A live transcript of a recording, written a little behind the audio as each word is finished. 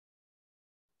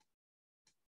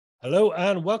Hello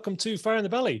and welcome to Fire in the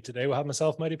Belly. Today we have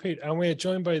myself, Mighty Pete, and we are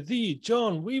joined by the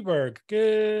John Weberg.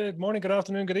 Good morning, good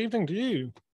afternoon, good evening to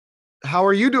you. How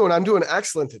are you doing? I'm doing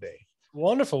excellent today.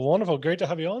 Wonderful, wonderful. Great to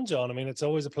have you on, John. I mean, it's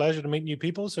always a pleasure to meet new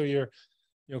people. So you're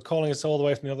calling us all the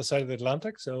way from the other side of the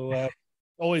Atlantic. So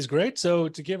always great. So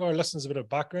to give our listeners a bit of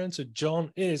background, so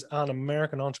John is an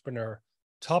American entrepreneur,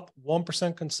 top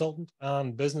 1% consultant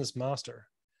and business master.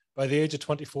 By the age of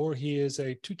 24, he is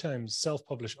a two-time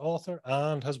self-published author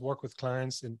and has worked with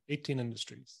clients in 18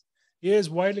 industries. He is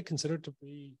widely considered to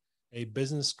be a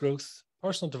business growth,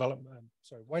 personal development,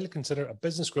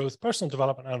 personal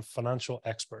development, and financial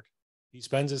expert. He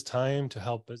spends his time to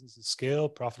help businesses scale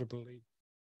profitably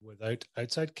without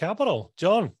outside capital.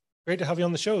 John, great to have you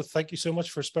on the show. Thank you so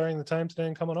much for sparing the time today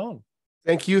and coming on.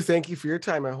 Thank you. Thank you for your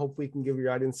time. I hope we can give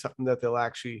your audience something that they'll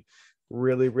actually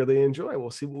really, really enjoy.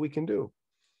 We'll see what we can do.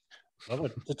 Love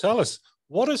it. So tell us,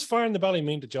 what does fire in the belly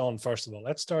mean to John, first of all?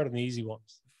 Let's start on the easy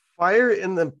ones. Fire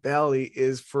in the belly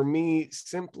is, for me,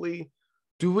 simply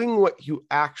doing what you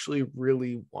actually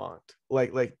really want,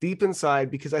 like deep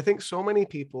inside, because I think so many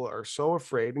people are so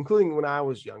afraid, including when I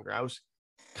was younger. I was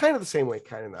kind of the same way,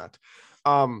 kind of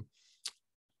not.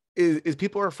 Is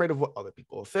people are afraid of what other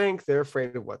people will think. They're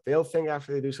afraid of what they'll think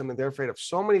after they do something. They're afraid of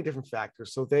so many different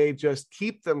factors. So they just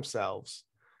keep themselves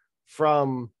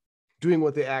from doing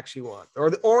what they actually want,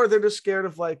 or they're just scared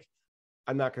of, like,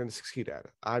 I'm not going to succeed at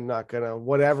it. I'm not going to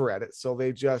whatever at it. So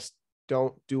they just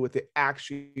don't do what they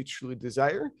actually truly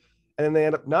desire. And then they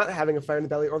end up not having a fire in the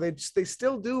belly, or they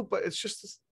still do, but it's just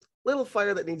this little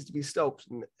fire that needs to be stoked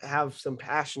and have some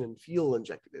passion and fuel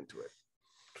injected into it.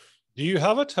 Do you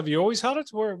have it? Have you always had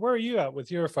it? Where are you at with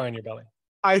your fire in your belly?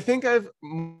 I think I've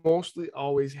mostly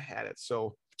always had it.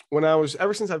 So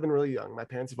ever since I've been really young, my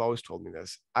parents have always told me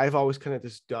this. I've always kind of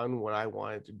just done what I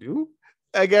wanted to do.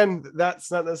 Again, that's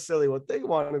not necessarily what they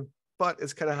wanted, but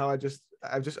it's kind of how I've just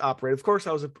operated. Of course,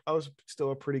 I was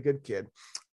still a pretty good kid.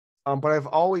 But I've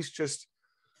always just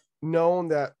known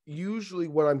that usually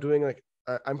what I'm doing, like,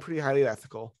 I'm pretty highly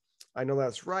ethical. I know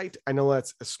that's right. I know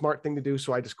that's a smart thing to do.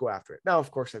 So I just go after it. Now, of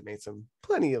course, I've made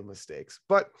plenty of mistakes,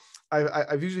 but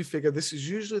I've usually figured this is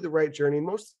usually the right journey.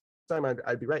 Most of the time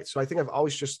I'd be right. So I think I've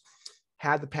always just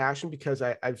had the passion, because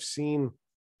I've seen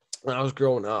when I was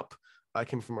growing up, I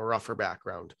came from a rougher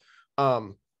background.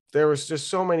 There was just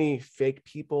so many fake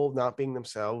people not being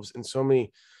themselves, and so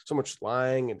much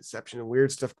lying and deception and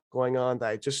weird stuff going on, that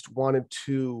I just wanted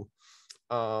to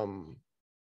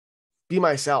be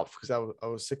myself, because I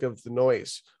was sick of the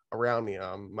noise around me.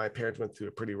 My parents went through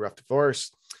a pretty rough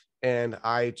divorce, and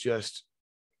I just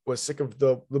was sick of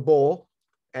the bull.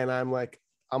 And I'm like,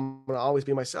 I'm going to always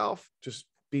be myself, just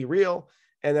be real.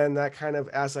 And then that kind of,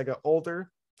 as I got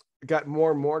older, got more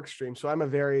and more extreme. So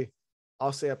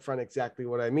I'll say up front exactly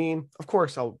what I mean. Of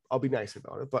course, I'll be nice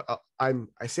about it, but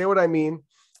I say what I mean.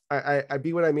 I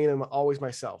be what I mean. I'm always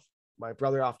myself. My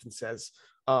brother often says,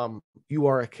 you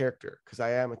are a character, because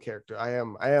I am a character. I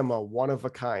am a one of a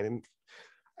kind, and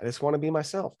I just want to be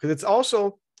myself, because it's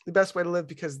also the best way to live,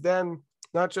 because then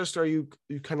not just are you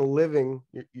kind of living,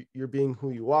 you're being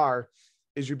who you are,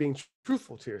 is you're being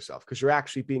truthful to yourself, because you're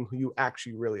actually being who you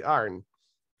actually really are. And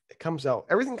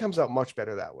everything comes out much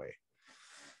better that way.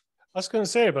 I was going to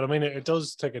say, but I mean, it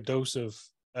does take a dose of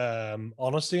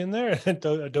honesty in there.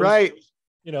 Right.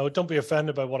 Don't be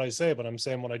offended by what I say, but I'm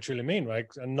saying what I truly mean, right?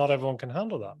 And not everyone can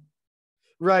handle that.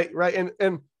 Right.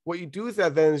 And what you do with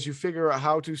that then is you figure out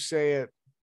how to say it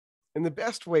in the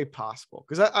best way possible.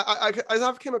 Because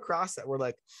I've came across that where,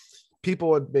 like, people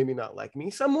would maybe not like me.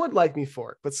 Some would like me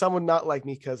for it, but some would not like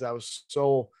me because I was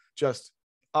so just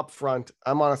upfront.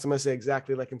 I'm honest. I'm going to say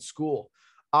exactly like in school.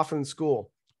 Often in school,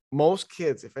 most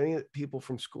kids, if any people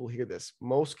from school hear this,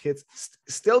 most kids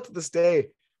still to this day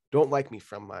don't like me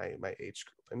from my age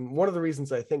group. And one of the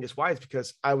reasons I think is why is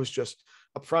because I was just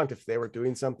upfront. If they were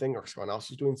doing something, or someone else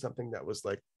was doing something that was,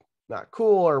 like, not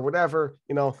cool or whatever,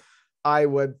 I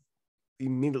would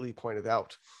immediately point it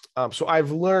out. So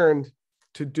I've learned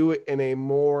to do it in a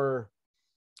more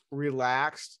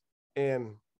relaxed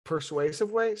and persuasive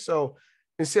way. So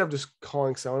instead of just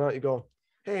calling someone out, you go,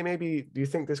 hey, maybe do you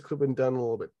think this could have been done a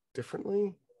little bit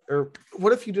differently? Or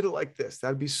what if you did it like this?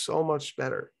 That'd be so much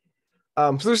better.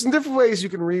 So there's some different ways you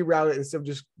can reroute it instead of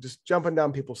just jumping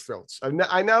down people's throats.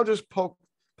 I now just poke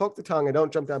the tongue. I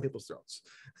don't jump down people's throats.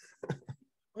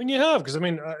 I mean, you have, because I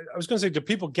mean, I was going to say, do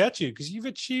people get you? Because you've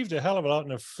achieved a hell of a lot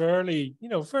in a fairly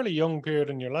young period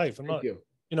in your life. Thank you.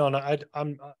 And I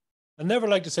never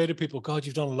like to say to people, God,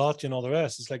 you've done a lot, and all the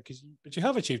rest. It's like, but you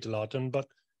have achieved a lot, but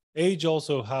age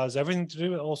also has everything to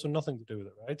do with it, also nothing to do with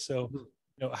it, right? So,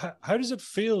 how does it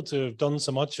feel to have done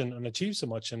so much and achieved so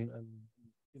much, and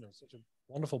such a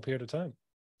wonderful period of time.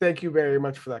 Thank you very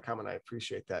much for that comment. I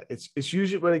appreciate that. It's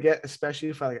usually what I get, especially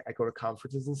if I go to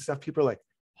conferences and stuff. People are like,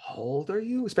 "How old are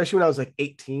you?" Especially when I was like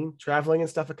 18, traveling and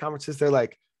stuff at conferences. They're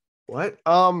like, "What?"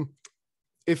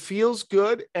 It feels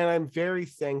good, and I'm very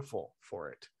thankful for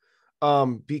it.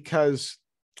 Because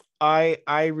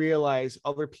I realize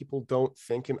other people don't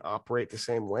think and operate the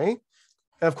same way.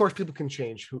 And of course, people can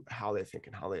change how they think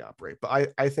and how they operate.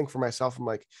 But I think for myself, I'm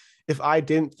like, if I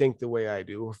didn't think the way I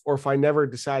do, or if I never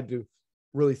decided to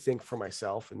really think for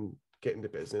myself and get into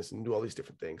business and do all these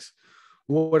different things,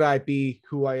 would I be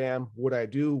who I am? Would I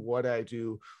do what I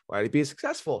do? Would I be as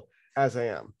successful as I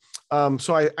am?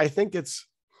 So I think it's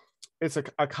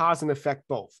a cause and effect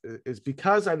both. Is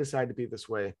because I decided to be this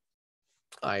way,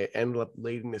 I ended up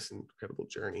leading this incredible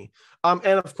journey. And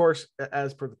of course,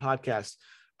 as per the podcast,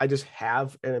 I just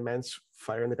have an immense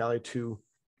fire in the belly to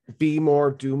be more,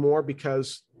 do more,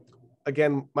 because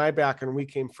again, my background, we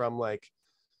came from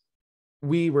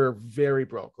we were very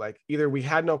broke. Like either we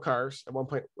had no cars at one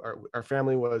point, our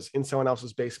family was in someone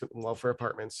else's basement in welfare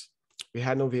apartments. We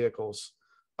had no vehicles.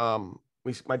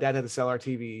 My dad had to sell our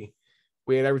TV.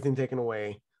 We had everything taken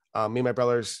away. Me and my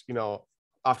brothers,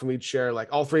 often we'd share,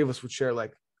 all three of us would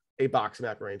share a box of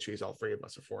macaroni and cheese, all three of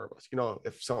us or four of us,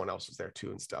 if someone else was there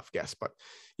too and stuff. Yes. But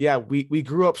yeah, we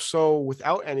grew up so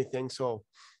without anything. So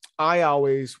I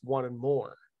always wanted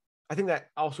more. I think that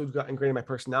also got ingrained in my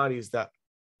personality, is that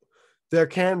there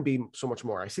can be so much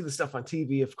more. I see the stuff on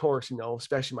TV, of course,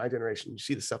 especially my generation, you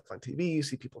see the stuff on TV, you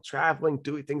see people traveling,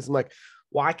 doing things. I'm like,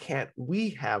 why can't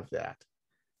we have that?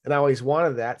 And I always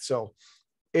wanted that. So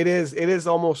it is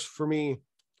almost for me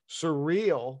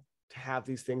surreal to have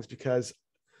these things, because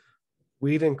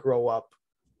we didn't grow up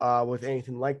with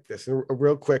anything like this. And a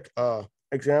real quick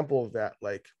example of that,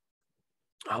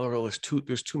 there's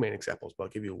two main examples, but I'll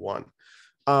give you one.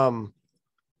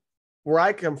 Where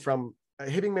I come from,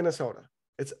 Hibbing, Minnesota,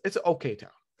 it's an okay town.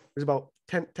 There's about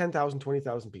 10,000,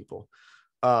 20,000 people.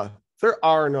 There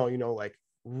are no,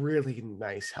 really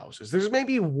nice houses. There's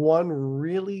maybe one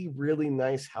really, really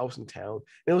nice house in town,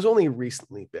 and it was only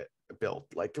recently built.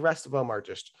 Like the rest of them are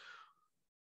just,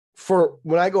 for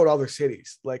when I go to other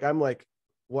cities, I'm like,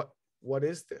 what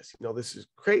is this? This is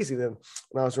crazy. Then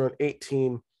when I was around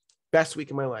 18, best week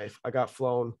of my life, I got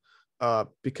flown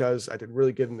because I did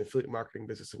really good in the affiliate marketing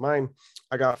business of mine.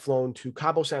 I got flown to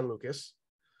Cabo San Lucas,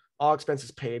 all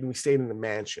expenses paid, and we stayed in a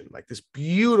mansion, this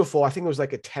beautiful, I think it was a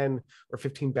 10 or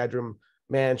 15 bedroom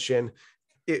mansion.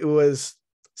 It was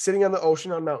sitting on the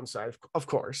ocean on mountainside, of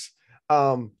course.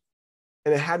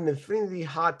 And it had an infinity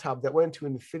hot tub that went to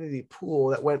an infinity pool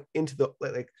that went into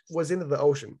was into the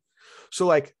ocean.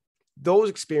 So those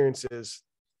experiences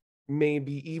made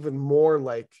me even more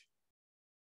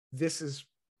this is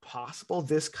possible,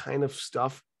 this kind of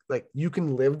stuff. You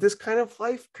can live this kind of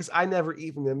life, because I never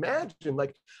even imagined.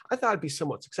 I thought I'd be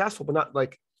somewhat successful, but not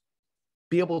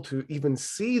be able to even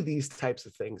see these types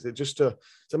of things. It's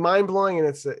a mind-blowing, and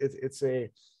it's a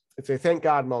thank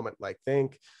God moment.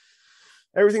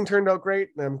 Everything turned out great,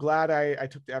 and I'm glad I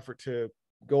took the effort to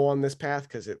go on this path,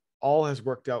 because it all has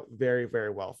worked out very,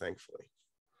 very well, thankfully.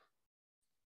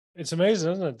 It's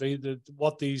amazing, isn't it?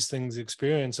 What these things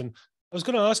experience. And I was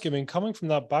going to ask you, coming from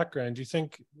that background, do you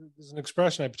think there's an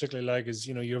expression I particularly like is,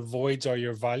 your voids are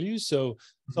your values? So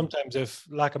sometimes if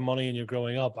lack of money and you're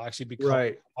growing up actually becomes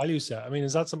a value set.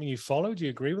 Is that something you follow? Do you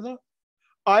agree with that?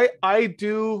 I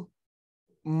do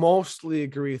mostly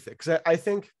agree with it, because I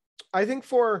think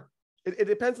it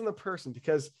depends on the person,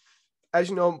 because as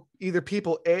you know, either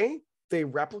people, they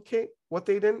replicate what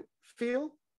they didn't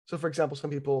feel. So for example, some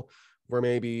people were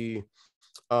maybe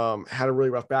had a really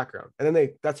rough background, and then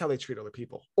that's how they treat other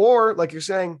people. Or like you're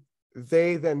saying,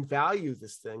 they then value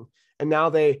this thing and now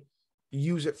they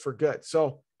use it for good.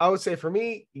 So I would say for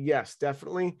me, yes,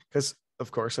 definitely. Because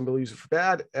of course some people use it for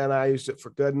bad, and I used it for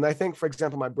good. And I think, for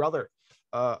example, my brother,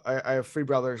 I have three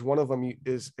brothers. One of them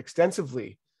is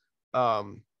extensively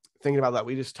thinking about that.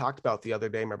 We just talked about the other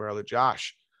day, my brother,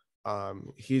 Josh.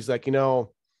 He's like,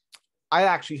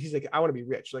 he's like, I want to be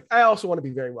rich. I also want to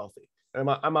be very wealthy. I'm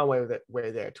on my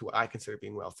way there to what I consider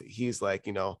being wealthy. He's like,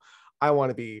 I want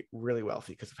to be really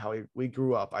wealthy because of how we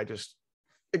grew up. I just,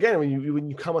 again, when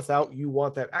you come without, you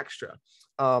want that extra.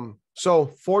 So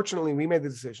fortunately we made the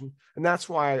decision, and that's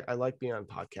why I like being on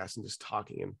podcasts and just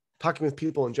talking with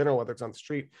people in general, whether it's on the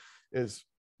street, is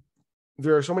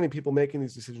there are so many people making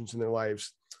these decisions in their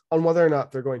lives on whether or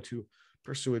not they're going to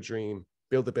pursue a dream,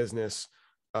 build a business,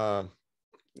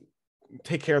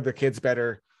 take care of their kids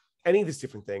better, any of these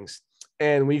different things.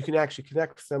 And when you can actually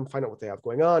connect with them, find out what they have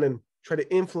going on, and try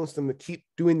to influence them to keep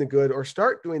doing the good or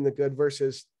start doing the good,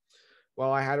 versus,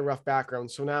 well, I had a rough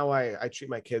background, so now I treat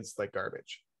my kids like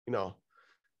garbage.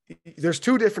 There's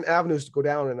two different avenues to go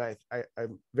down, and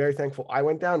I'm very thankful I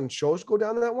went down and chose to go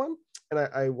down that one, and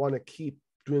I want to keep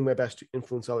doing my best to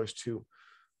influence others to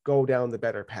go down the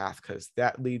better path, because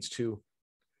that leads to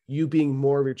you being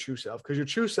more of your true self, because your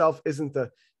true self isn't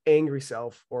the angry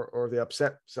self or the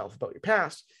upset self about your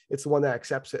past. It's the one that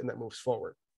accepts it and that moves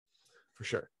forward, for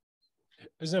sure.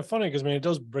 Isn't it funny? Because I mean, it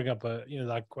does bring up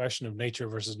that question of nature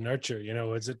versus nurture.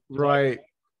 Is it right?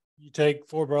 You take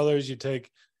four brothers, you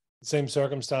take the same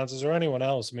circumstances, or anyone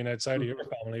else, I mean, outside of your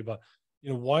family, but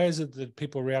why is it that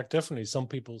people react differently? Some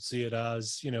people see it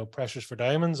as, pressures for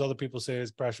diamonds. Other people say it's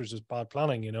pressures as bad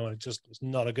planning, and it just is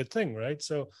not a good thing, right?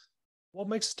 So what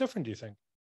makes it different, do you think?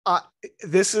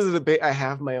 This is a debate I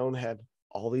have in my own head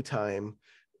all the time.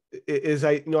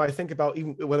 I think about,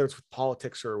 even whether it's with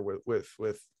politics or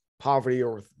with poverty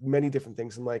or with many different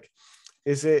things. I'm like,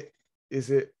 is it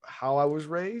how I was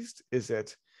raised? Is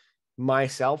it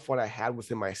myself, what I had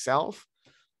within myself?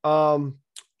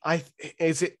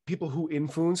 Is it people who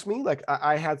influence me? Like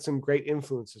I had some great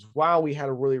influences. While we had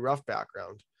a really rough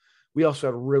background, we also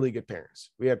had really good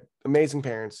parents. We had amazing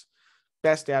parents,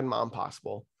 best dad and mom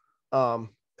possible,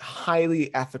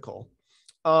 highly ethical.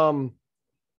 I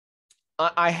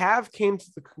have came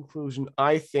to the conclusion,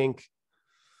 I think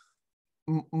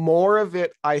more of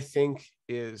it, I think,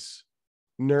 is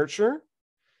nurture,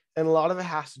 and a lot of it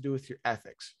has to do with your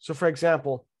ethics. So for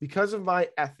example, because of my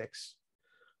ethics,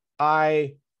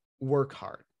 I work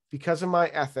hard. Because of my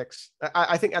ethics,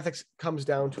 I think ethics comes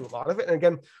down to a lot of it. And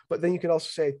again, but then you can also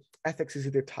say ethics is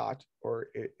either taught, or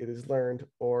it is learned,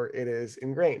 or it is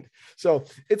ingrained. So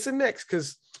it's a mix,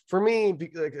 because for me,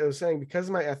 like I was saying, because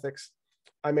of my ethics,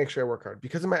 I make sure I work hard.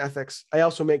 Because of my ethics, I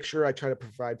also make sure I try to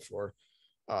provide for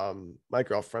my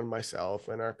girlfriend, myself,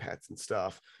 and our pets and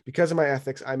stuff. Because of my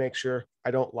ethics, I make sure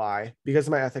I don't lie. Because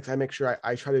of my ethics, I make sure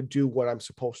I try to do what I'm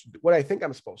supposed to do, what I think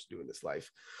I'm supposed to do in this life.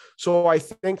 So I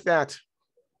think that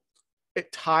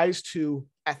it ties to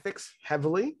ethics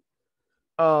heavily.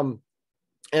 And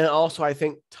also, I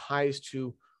think, ties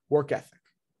to work ethic.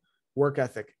 Work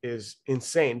ethic is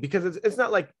insane, because it's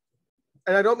not like,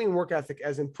 and I don't mean work ethic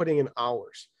as in putting in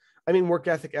hours. I mean work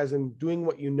ethic as in doing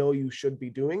what you should be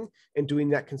doing, and doing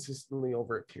that consistently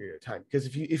over a period of time. Because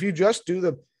if you just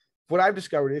do what I've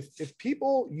discovered, if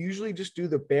people usually just do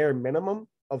the bare minimum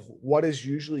of what is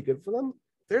usually good for them,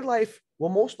 their life will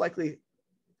most likely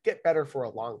get better for a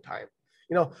long time.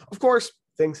 Of course,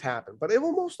 things happen, but it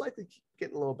will most likely keep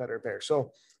getting a little better and better.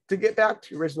 So to get back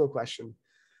to your original question,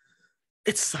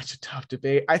 it's such a tough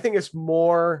debate. I think it's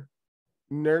more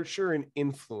nurture and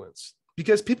influence,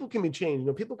 because people can be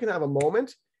changed. People can have a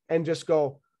moment and just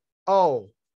go, oh,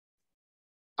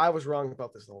 I was wrong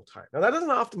about this the whole time. Now that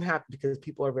doesn't often happen, because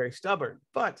people are very stubborn.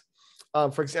 But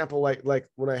for example, like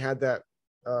when I had that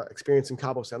experience in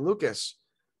Cabo San Lucas,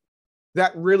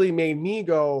 that really made me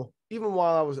go, even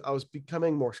while I was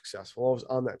becoming more successful, I was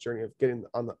on that journey of getting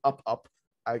on the up,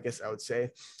 I guess I would say.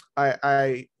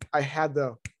 I had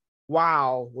the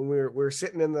wow when we were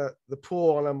sitting in the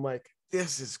pool, and I'm like,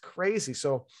 this is crazy.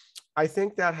 So I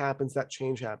think that happens, that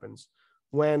change happens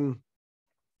when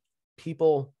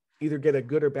people either get a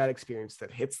good or bad experience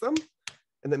that hits them,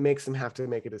 and that makes them have to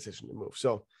make a decision to move.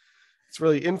 So it's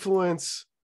really influence,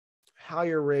 how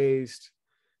you're raised,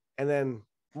 and then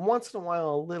once in a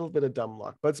while, a little bit of dumb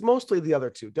luck, but it's mostly the other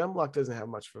two. Dumb luck doesn't have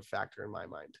much of a factor in my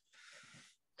mind.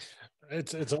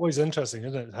 It's always interesting,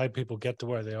 isn't it, how people get to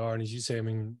where they are? And as you say, I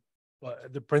mean,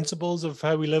 the principles of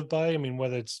how we live by, I mean,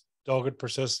 whether it's dogged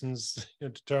persistence,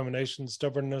 determination,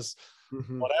 stubbornness,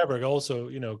 whatever, it also,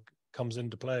 comes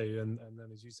into play. And then,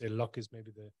 as you say, luck is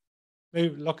maybe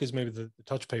the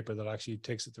touch paper that actually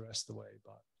takes it the rest of the way.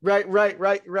 But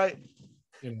right.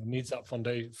 It needs that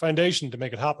foundation to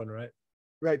make it happen, right?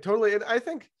 Right, totally. And I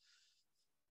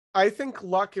think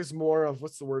luck is more of,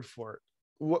 what's the word for it?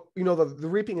 What, the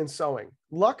reaping and sowing.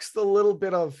 Luck's the little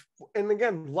bit of, and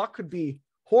again, luck could be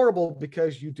horrible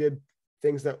because you did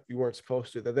things that you weren't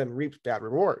supposed to, that then reaped bad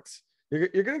rewards.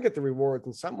 You're going to get the rewards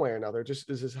in some way or another. Just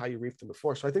this is how you reaped them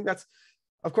before. So I think that's,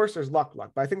 of course, there's luck, but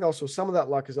I think also some of that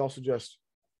luck is also just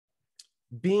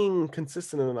being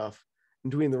consistent enough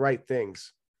and doing the right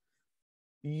things.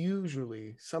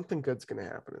 Usually something good's going to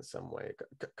happen in some way.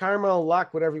 Karma,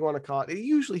 luck, whatever you want to call it, it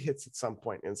usually hits at some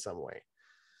point in some way.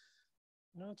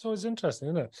 It's always interesting,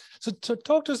 isn't it? So to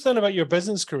talk to us then about your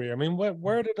business career. I mean,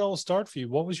 where did it all start for you?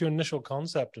 What was your initial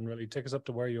concept, and really take us up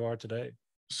to where you are today?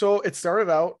 So it started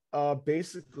out,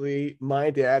 basically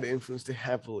my dad influenced it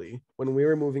heavily when we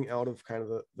were moving out of kind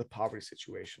of the poverty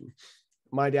situation.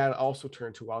 My dad also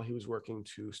turned to, while he was working,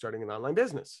 to starting an online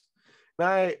business.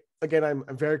 And again, I'm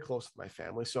very close with my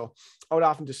family. So I would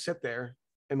often just sit there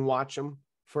and watch him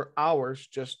for hours,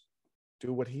 just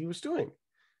do what he was doing.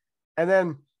 And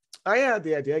then I had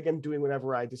the idea, again, doing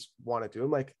whatever I just want to do.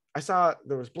 I'm like, I saw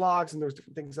there was blogs and there was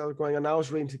different things that were going on. I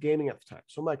was really into gaming at the time.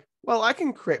 So I'm like, well, I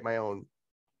can create my own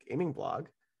gaming blog.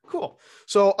 Cool.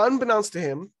 So unbeknownst to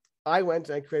him, I went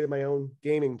and I created my own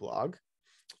gaming blog,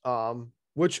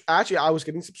 which actually I was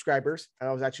getting subscribers and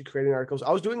I was actually creating articles.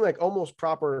 I was doing like almost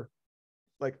proper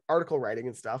like article writing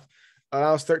and stuff.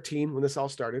 I was 13 when this all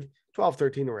started, 12,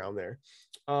 13 around there.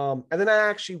 And then I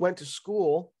actually went to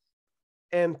school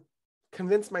and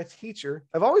convinced my teacher.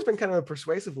 I've always been kind of a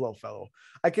persuasive little fellow.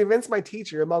 I've convinced my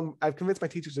teachers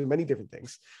in many different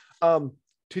things,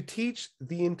 to teach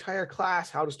the entire class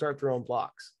how to start their own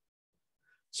blogs.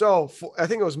 So I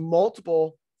think it was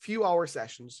multiple few hour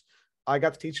sessions. I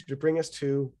got the teacher to bring us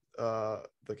to the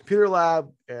computer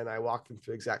lab, and I walked them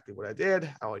through exactly what I did,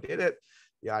 how I did it,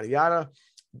 yada, yada.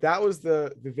 That was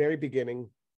the very beginning.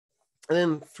 And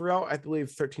then throughout, I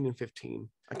believe 13 and 15,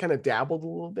 I kind of dabbled a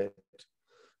little bit.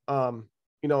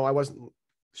 I wasn't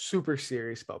super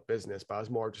serious about business, but I was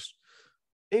more just,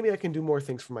 maybe I can do more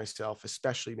things for myself,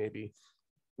 especially maybe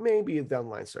down the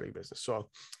line starting business. So I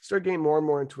started getting more and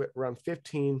more into it around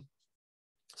 15,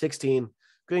 16,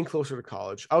 getting closer to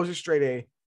college. I was a straight A,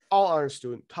 all honors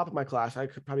student, top of my class. I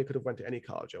probably could have went to any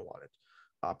college I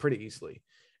wanted pretty easily.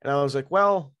 And I was like,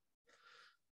 well,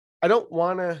 I don't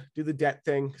want to do the debt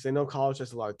thing because I know college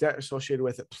has a lot of debt associated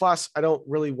with it. Plus, I don't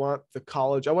really want the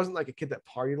college. I wasn't like a kid that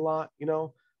partied a lot,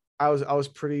 I was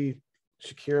pretty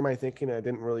secure in my thinking. I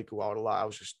didn't really go out a lot. I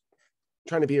was just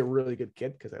trying to be a really good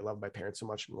kid because I loved my parents so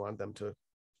much and wanted them to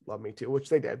love me too, which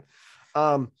they did.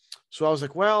 So I was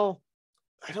like, well,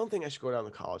 I don't think I should go down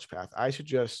the college path. I should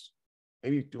just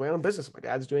maybe do my own business. My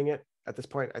dad's doing it at this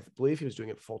point. I believe he was doing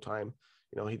it full time.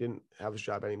 He didn't have his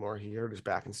job anymore. He hurt his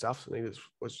back and stuff. So maybe this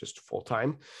was just full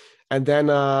time. And then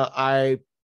I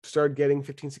started getting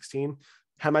 15, 16,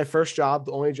 had my first job,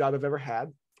 the only job I've ever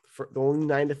had, for the only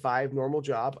 9 to 5 normal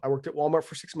job. I worked at Walmart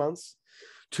for 6 months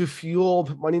to fuel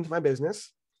money into my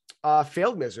business.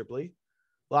 Failed miserably.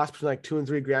 Lost between like $2 and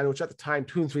 $3 grand, which at the time,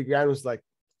 $2 and $3 grand was like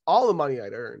all the money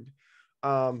I'd earned.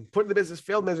 Put in the business,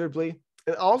 failed miserably.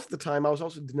 And also at the time, I was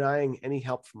also denying any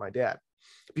help from my dad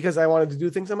because I wanted to do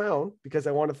things on my own, because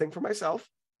I wanted to think for myself,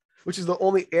 which is the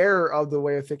only error of the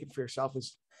way of thinking for yourself.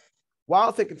 Is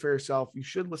while thinking for yourself, you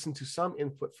should listen to some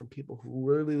input from people who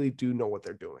really do know what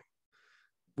they're doing,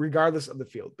 regardless of the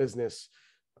field, business,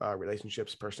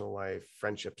 relationships, personal life,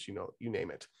 friendships, you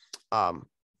name it.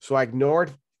 So I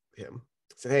ignored him,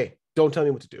 said, hey, don't tell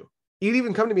me what to do. He'd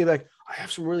even come to me like, I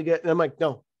have some really good, and I'm like,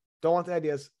 no, don't want the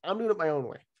ideas. I'm doing it my own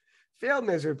way. Failed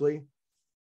miserably.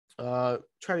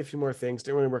 Tried a few more things,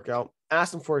 didn't really work out.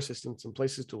 Asked him for assistance and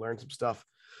places to learn some stuff.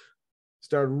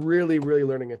 Started really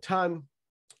learning a ton.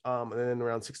 And then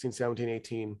around 16, 17,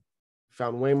 18,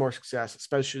 found way more success,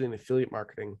 especially in affiliate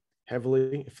marketing,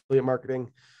 heavily affiliate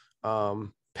marketing.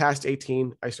 Past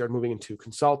 18, I started moving into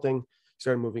consulting,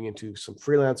 started moving into some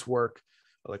freelance work,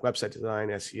 like website design,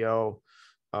 SEO,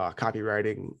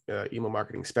 copywriting, email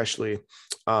marketing, especially.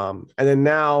 And then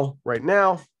right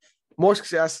now, more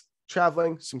success,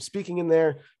 traveling, some speaking in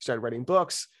there, started writing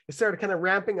books. It started kind of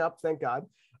ramping up, thank God,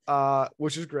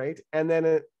 which is great. And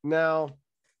then now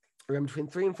I'm between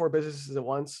 3 and 4 businesses at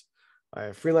once. I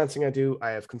have freelancing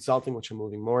I have consulting, which I'm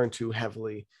moving more into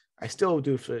heavily. I still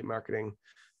do affiliate marketing.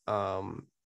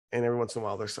 And every once in a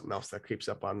while, there's something else that creeps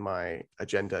up on my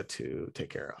agenda to take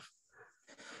care of.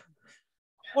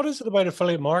 What is it about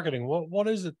affiliate marketing? What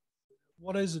is it?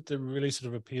 What is it that really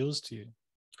sort of appeals to you?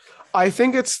 I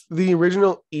think it's the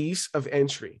original ease of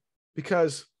entry,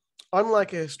 because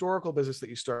unlike a historical business that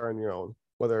you start on your own,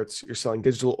 whether it's you're selling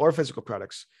digital or physical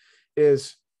products,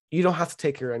 is you don't have to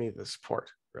take care of any of the support,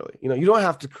 really. You don't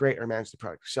have to create or manage the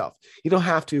product yourself. You don't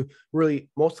have to really,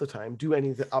 most of the time, do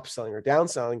any of the upselling or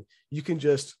downselling. You can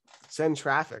just send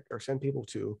traffic or send people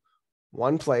to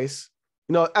one place,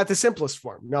 at the simplest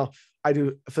form. Now, I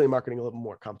do affiliate marketing a little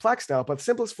more complex now, but the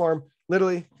simplest form,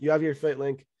 literally, you have your affiliate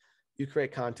link, you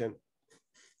create content,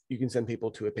 you can send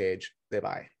people to a page, they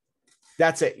buy.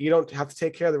 That's it. You don't have to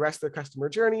take care of the rest of the customer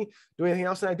journey, do anything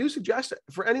else. And I do suggest,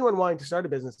 for anyone wanting to start a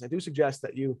business, I do suggest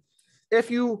that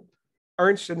if you are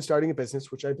interested in starting a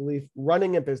business, which I believe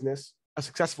running a business, a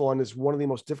successful one, is one of the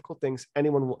most difficult things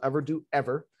anyone will ever do,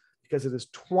 ever, because it is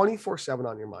 24/7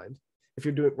 on your mind. If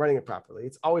you're running it properly,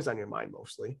 it's always on your mind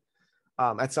mostly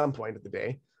at some point of the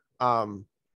day.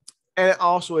 And it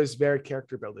also is very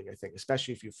character building, I think,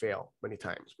 especially if you fail many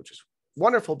times, which is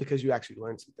wonderful because you actually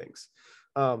learn some things.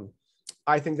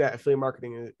 I think that affiliate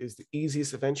marketing is the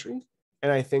easiest of entry.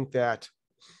 And I think that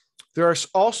There are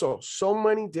also so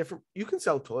many different, you can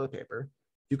sell toilet paper,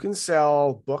 you can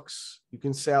sell books, you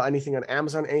can sell anything on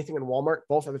Amazon, anything on Walmart,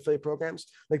 both have affiliate programs.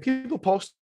 Like people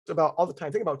post about all the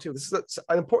time. Think about it too. This is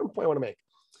an important point I want to make.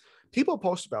 People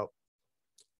post about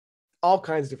all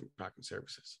kinds of different products and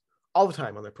services all the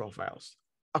time on their profiles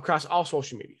across all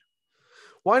social media.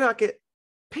 Why not get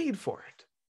paid for it?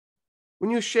 When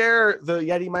you share the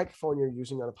Yeti microphone you're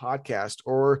using on a podcast,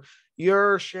 or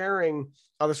you're sharing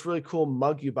this really cool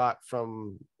mug you bought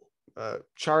from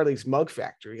Charlie's Mug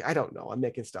Factory. I don't know. I'm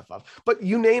making stuff up. But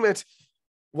you name it.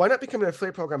 Why not become an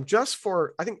affiliate program just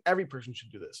for, I think every person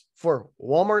should do this, for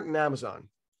Walmart and Amazon.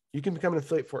 You can become an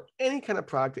affiliate for any kind of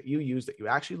product that you use that you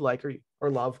actually like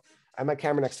or love. I have my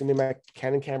camera next to me, my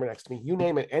Canon camera next to me. You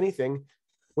name it, anything.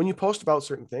 When you post about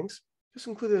certain things, just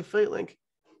include an affiliate link.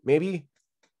 Maybe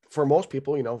for most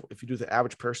people, you know, if you do the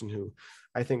average person who,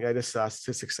 I think I just saw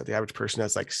statistics that the average person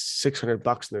has like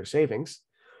 $600 in their savings.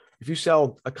 If you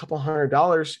sell a couple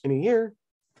 $100 in a year,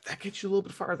 that gets you a little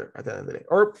bit farther at the end of the day.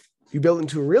 Or you build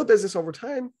into a real business over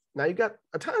time. Now you got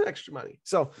a ton of extra money.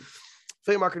 So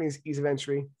affiliate marketing is ease of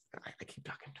entry. I keep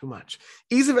talking too much.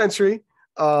 Ease of entry.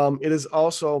 It is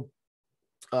also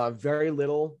very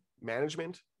little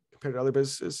management compared to other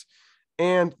businesses.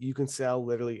 And you can sell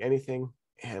literally anything.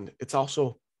 And it's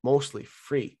also mostly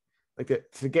free. Like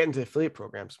to get into affiliate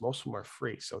programs, most of them are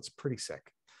free. So it's pretty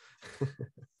sick.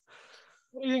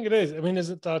 What do you think it is? I mean, is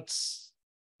it that's,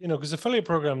 you know, because affiliate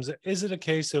programs, is it a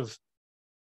case of,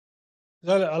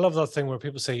 I love that thing where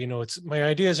people say, you know, it's my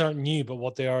ideas aren't new, but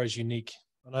what they are is unique.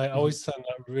 And I always find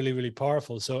that really, really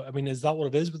powerful. So, I mean, is that what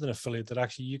it is with an affiliate, that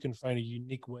actually you can find a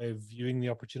unique way of viewing the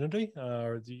opportunity,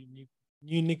 or the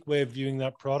unique way of viewing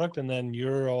that product, and then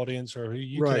your audience or who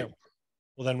you Right. connect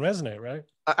will then resonate, right?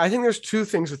 I think there's two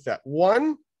things with that.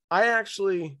 One, I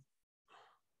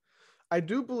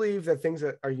do believe that things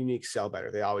that are unique sell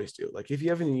better. They always do. Like if you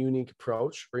have a unique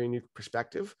approach or unique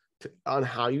perspective on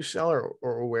how you sell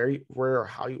or where or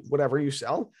how you, whatever you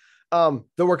sell, that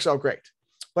works out great.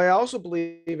 But I also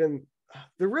believe in,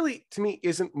 there really, to me,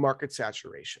 isn't market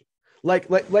saturation. Like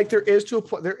there is to a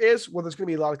point, there's going to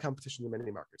be a lot of competition in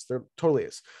many markets. There totally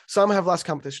is. Some have less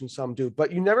competition, some do,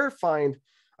 but you never find,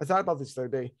 I thought about this the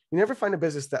other day, you never find a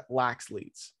business that lacks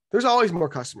leads. There's always more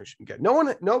customers you can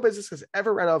get. No business has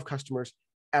ever run out of customers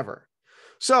ever.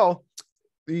 So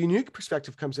the unique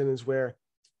perspective comes in is where,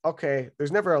 okay,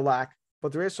 there's never a lack,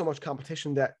 but there is so much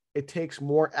competition that it takes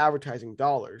more advertising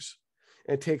dollars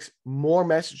and it takes more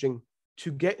messaging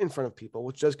to get in front of people,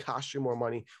 which does cost you more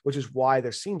money, which is why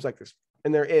there seems like this,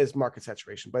 and there is market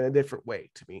saturation, but in a different way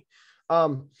to me.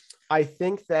 I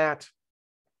think that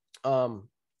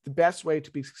the best way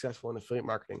to be successful in affiliate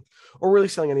marketing or really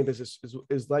selling any business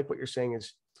is like what you're saying,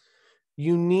 is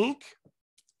unique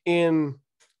in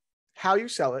how you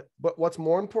sell it. But what's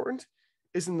more important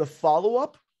is in the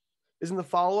follow-up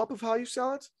of how you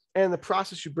sell it and the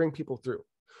process you bring people through.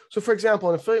 So for example,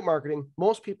 in affiliate marketing,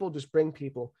 most people just bring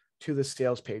people to the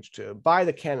sales page to buy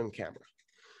the Canon camera.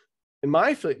 In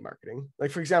my affiliate marketing, like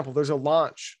for example, there's a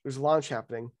launch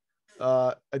happening.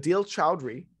 Adil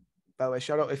Chowdhury, by the way,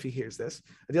 shout out if he hears this.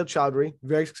 Adil Chowdhury,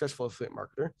 very successful affiliate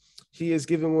marketer. He is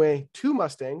giving away 2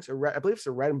 Mustangs, I believe it's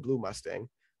a red and blue Mustang,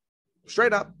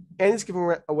 straight up, and he's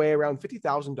giving away around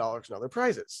 $50,000 in other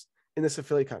prizes in this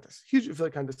affiliate contest. Huge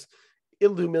affiliate contest.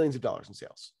 It'll do millions of dollars in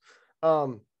sales.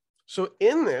 So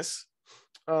in this,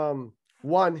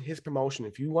 one, his promotion,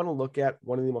 if you want to look at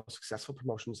one of the most successful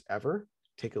promotions ever,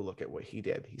 take a look at what he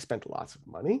did. He spent lots of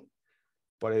money,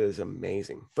 but it is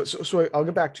amazing. But so I'll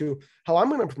get back to how I'm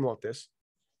going to promote this.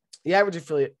 The average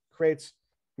affiliate creates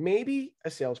maybe a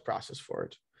sales process for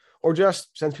it, or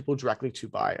just sends people directly to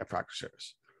buy a product or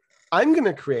service. I'm going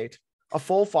to create a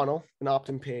full funnel, an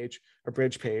opt-in page, a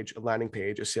bridge page, a landing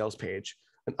page, a sales page,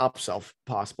 an upsell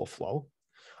possible flow.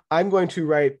 I'm going to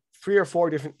write 3 or 4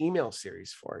 different email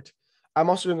series for it. I'm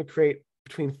also going to create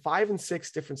between 5 and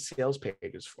 6 different sales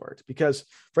pages for it. Because,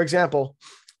 for example,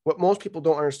 what most people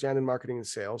don't understand in marketing and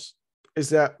sales is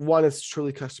that, one, it's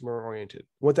truly customer oriented.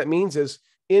 What that means is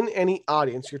in any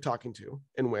audience you're talking to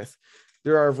and with,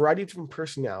 there are a variety of different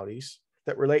personalities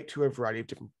that relate to a variety of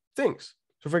different things.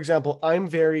 So for example, I'm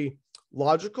very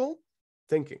logical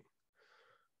thinking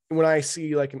when I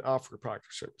see like an offer, product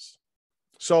or service.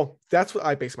 So that's what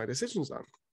I base my decisions on.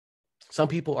 Some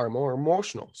people are more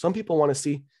emotional. Some people want to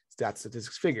see stats,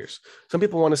 statistics, figures. Some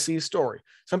people want to see a story.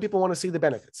 Some people want to see the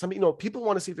benefits. People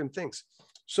want to see different things.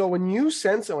 So when you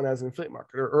send someone as an affiliate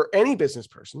marketer or any business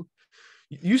person,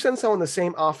 you send someone the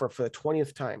same offer for the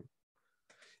 20th time.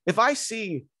 If I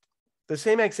see the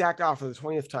same exact offer the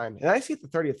 20th time and I see it the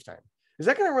 30th time, is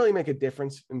that going to really make a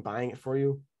difference in buying it for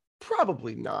you?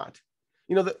 Probably not.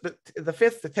 you know, the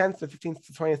 5th, the 10th, the 15th,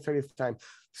 the 20th, 30th time.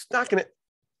 It's not going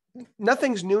to,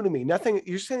 nothing's new to me. Nothing,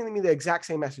 you're sending me the exact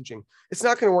same messaging. It's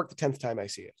not going to work the 10th time I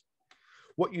see it.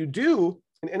 What you do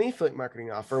in any affiliate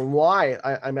marketing offer, and why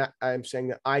I'm saying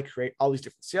that I create all these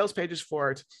different sales pages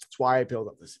for it. It's why I build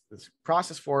up this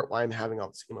process for it, why I'm having all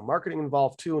this email marketing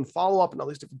involved too, and follow up and all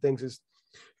these different things, is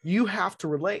you have to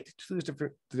relate to these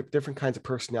different kinds of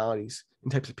personalities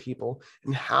and types of people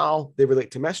and how they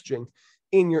relate to messaging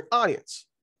in your audience.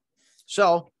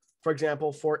 So, for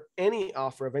example, for any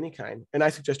offer of any kind, and I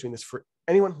suggest doing this for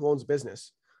anyone who owns a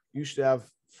business, you should have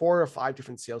 4 or 5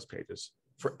 different sales pages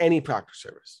for any product or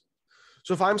service.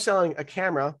 So if I'm selling a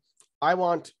camera, I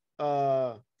want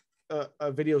a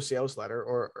video sales letter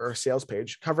or a sales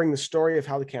page covering the story of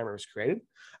how the camera was created.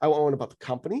 I want one about the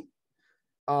company.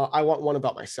 I want one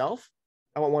about myself.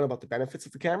 I want one about the benefits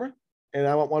of the camera. And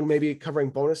I want one maybe covering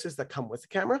bonuses that come with the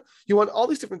camera. You want all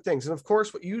these different things. And of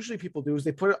course, what usually people do is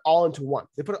they put it all into one.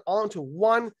 They put it all into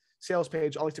one sales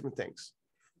page, all these different things.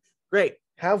 Great.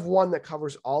 Have one that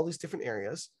covers all these different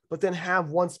areas, but then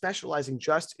have one specializing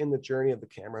just in the journey of the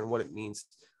camera and what it means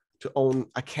to own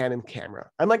a Canon camera.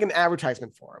 I'm like an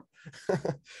advertisement for them.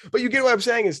 But you get what I'm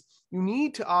saying is you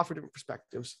need to offer different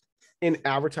perspectives in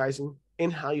advertising,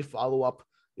 in how you follow up,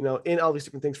 you know, in all these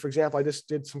different things. For example, I just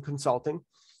did some consulting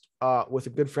with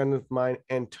a good friend of mine,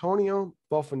 Antonio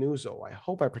Bofanuzzo. I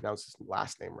hope I pronounced his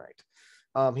last name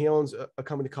right. He owns a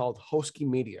company called Hosky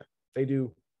Media. They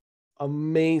do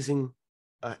amazing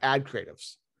ad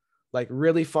creatives, like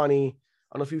really funny.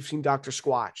 I don't know if you've seen Dr.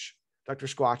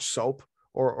 Squatch soap,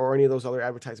 or any of those other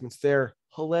advertisements. They're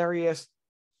hilarious.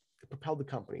 It propelled the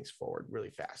companies forward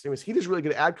really fast. Anyways, he does really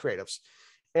good ad creatives.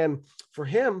 And for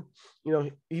him, you know,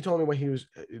 he told me what he was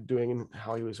doing and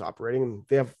how he was operating, and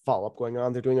they have follow-up going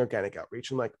on. They're doing organic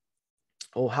outreach. And like,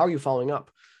 oh, how are you following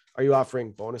up? Are you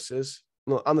offering bonuses?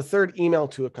 No, on the 3rd email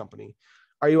to a company,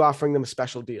 are you offering them a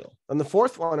special deal? On the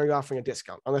 4th one, are you offering a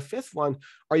discount? On the 5th one,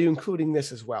 are you including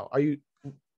this as well? Are you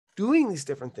doing these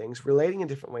different things, relating in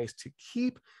different ways to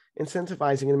keep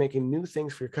incentivizing and making new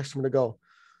things for your customer to go,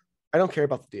 I don't care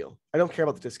about the deal. I don't care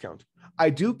about the discount. I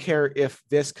do care if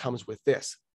this comes with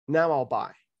this. Now I'll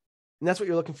buy. And that's what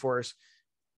you're looking for, is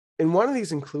in one of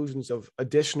these inclusions of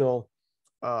additional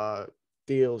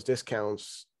deals,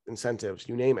 discounts, incentives,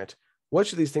 you name it,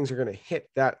 which of these things are going to hit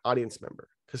that audience member?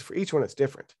 Because for each one, it's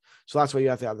different. So that's why you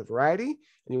have to have the variety, and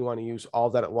you want to use all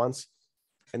of that at once.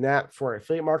 And that, for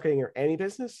affiliate marketing or any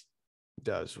business,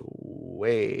 does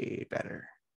way better.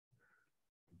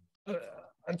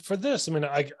 And for this,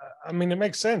 I mean, it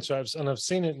makes sense. I've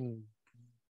seen it in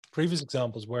previous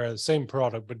examples where the same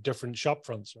product but different shop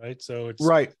fronts, right? So it's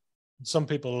right. Some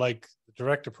people like the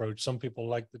direct approach. Some people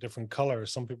like the different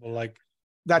colors. Some people like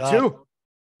that too.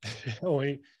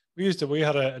 We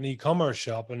had an e-commerce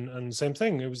shop, and same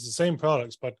thing. It was the same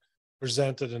products but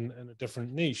presented in a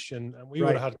different niche, and we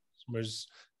would have had customers,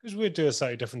 because we'd do a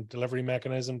slightly different delivery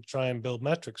mechanism to try and build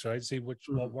metrics, right? See what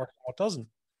works and what doesn't.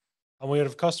 And we would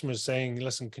have customers saying,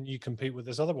 listen, can you compete with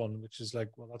this other one? Which is like,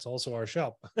 well, that's also our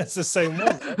shop. It's the same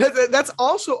one. That's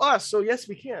also us. So yes,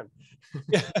 we can.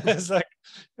 Yeah, it's like,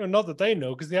 you know, not that they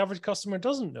know, because the average customer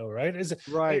doesn't know, right? Is it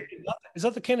right? Is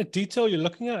that the kind of detail you're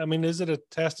looking at? I mean, is it a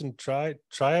test and try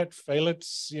it, fail it,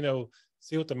 you know,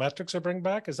 see what the metrics are bring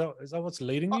back? Is that what's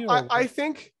leading you? I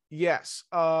think yes.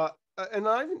 And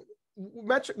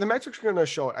the metrics are going to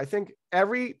show it. I think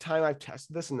every time I've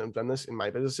tested this and I've done this in my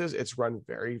businesses, it's run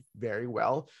very, very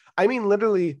well. I mean,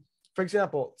 literally, for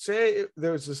example, say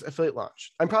there's this affiliate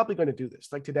launch. I'm probably going to do this.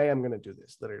 Like today, I'm going to do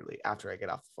this literally after I get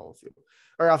off the phone with you,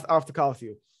 or off the call with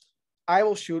you. I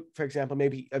will shoot, for example,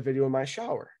 maybe a video in my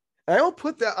shower, and I will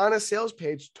put that on a sales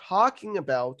page talking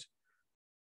about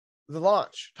the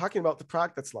launch, talking about the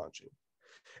product that's launching.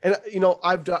 And you know,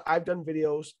 I've done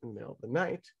videos in the middle of the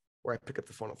night where I pick up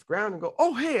the phone off the ground and go,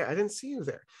 oh, hey, I didn't see you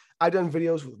there. I've done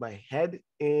videos with my head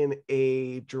in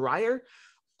a dryer,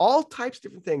 all types of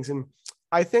different things. And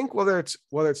I think whether it's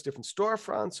different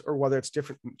storefronts or whether it's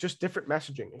different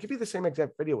messaging, it could be the same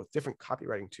exact video with different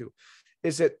copywriting too,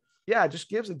 is it just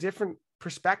gives a different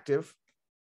perspective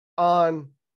on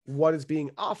what is being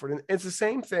offered. And it's the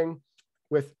same thing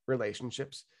with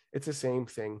relationships. It's the same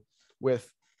thing with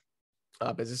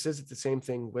businesses. It's the same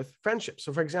thing with friendships.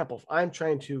 So for example, if I'm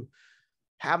trying to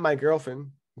have my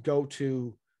girlfriend go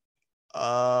to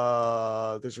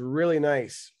there's a really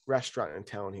nice restaurant in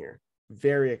town here,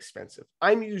 very expensive.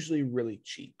 I'm usually really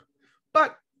cheap,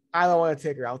 but I don't want to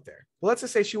take her out there. Well, let's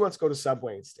just say she wants to go to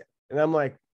Subway instead. And I'm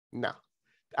like, no,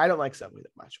 I don't like Subway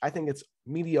that much. I think it's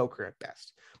mediocre at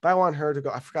best, but I want her to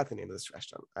go. I forgot the name of this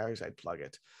restaurant. I'd plug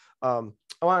it. I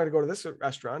want her to go to this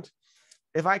restaurant.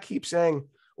 If I keep saying,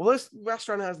 well, this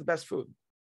restaurant has the best food.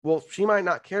 Well, she might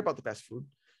not care about the best food.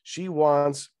 She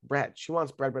wants bread. She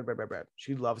wants bread.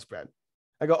 She loves bread.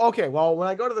 I go, okay, well, when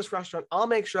I go to this restaurant, I'll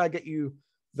make sure I get you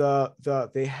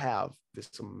they have this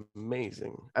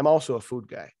amazing, I'm also a food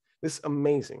guy. This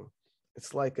amazing,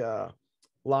 it's like a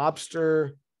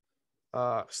lobster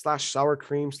slash sour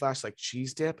cream slash like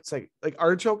cheese dip. It's like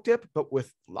artichoke dip, but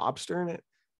with lobster in it.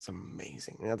 It's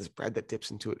amazing. They have this bread that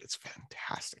dips into it. It's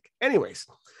fantastic. Anyways,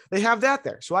 they have that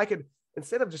there. So I could,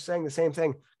 instead of just saying the same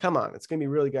thing, come on, it's going to be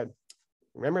really good.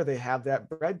 Remember, they have that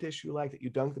bread dish you like that you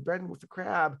dunk the bread in with the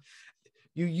crab.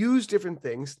 You use different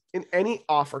things in any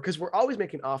offer, because we're always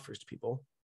making offers to people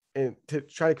and to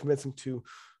try to convince them to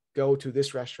go to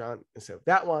this restaurant instead of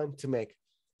that one, to make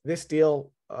this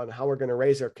deal on how we're going to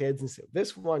raise our kids instead of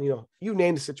this one. You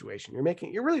name the situation.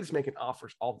 You're really just making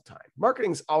offers all the time.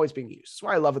 Marketing is always being used. That's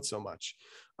why I love it so much.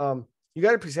 You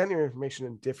got to present your information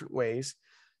in different ways.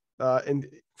 And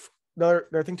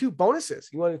another thing too, bonuses.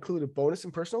 You want to include a bonus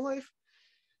in personal life?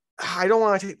 I don't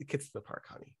want to take the kids to the park,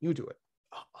 honey. You do it.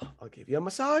 I'll give you a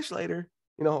massage later,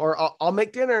 or I'll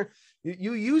make dinner.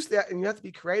 You use that, and you have to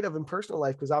be creative in personal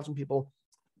life, because often people,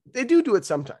 they do it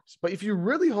sometimes. But if you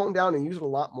really hone down and use it a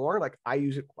lot more, like I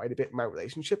use it quite a bit in my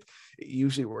relationship, it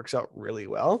usually works out really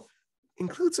well.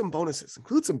 Include some bonuses,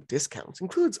 include some discounts,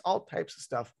 includes all types of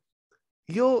stuff.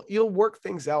 You'll work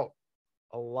things out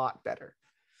a lot better.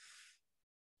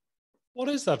 What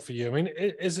is that for you? I mean,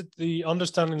 is it the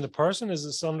understanding the person? Is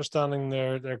this understanding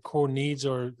their core needs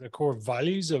or their core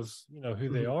values of, who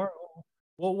they are?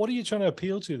 Well, what are you trying to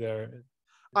appeal to there?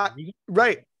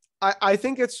 Right. I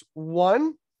think it's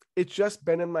just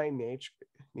been in my nature.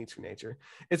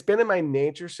 It's been in my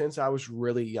nature since I was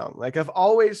really young. Like I've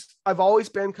always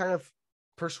been kind of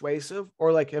persuasive,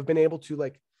 or like have been able to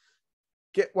like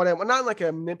get what I want, not in like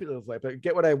a manipulative way, but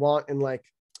get what I want. And like,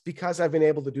 because I've been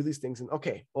able to do these things, and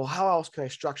okay, well, how else can I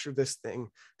structure this thing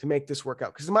to make this work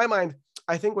out? Because in my mind,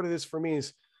 I think what it is for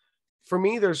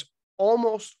me, there's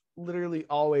almost literally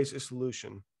always a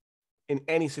solution in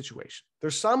any situation.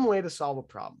 There's some way to solve a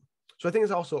problem. So I think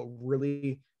it's also a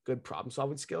really good problem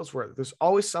solving skills, where there's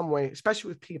always some way, especially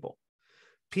with people,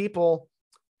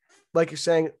 like you're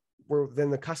saying, where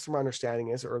then the customer understanding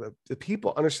is, or the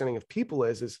people understanding of people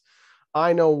is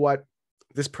I know what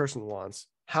this person wants.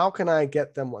 How can I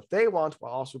get them what they want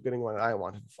while also getting what I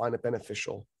want, and find a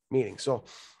beneficial meeting? So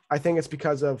I think it's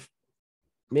because of,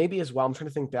 maybe as well, I'm trying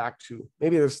to think back to,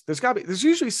 maybe there's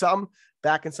usually some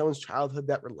back in someone's childhood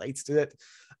that relates to it.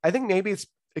 I think maybe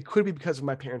it could be because of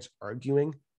my parents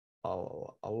arguing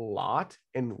a lot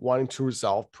and wanting to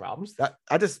resolve problems. That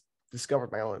I just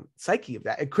discovered my own psyche of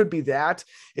that. It could be that.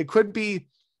 It could be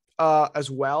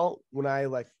as well, when I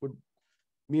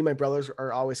me and my brothers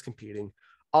are always competing,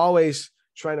 always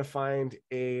trying to find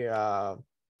a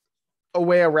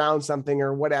way around something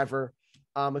or whatever.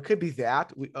 It could be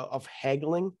that of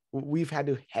haggling. We've had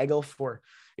to haggle for,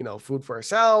 food for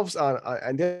ourselves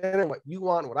on dinner. What you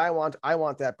want, what I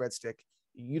want that breadstick.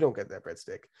 You don't get that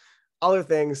breadstick. Other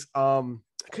things,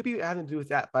 it could be having to do with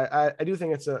that. But I do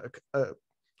think it's a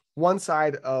one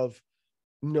side of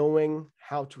knowing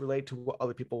how to relate to what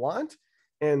other people want.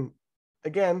 And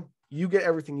again, you get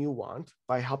everything you want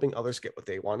by helping others get what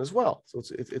they want as well. So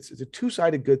it's a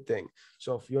two-sided good thing.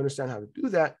 So if you understand how to do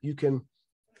that, you can,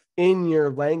 in your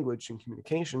language and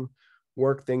communication,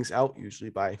 work things out, usually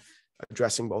by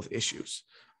addressing both issues.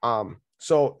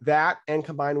 So that, and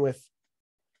combined with,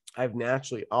 I've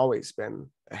naturally always been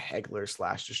a haggler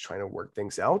 / just trying to work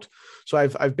things out. So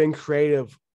I've been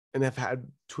creative, and have had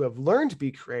to have learned to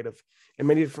be creative in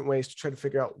many different ways to try to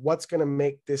figure out what's going to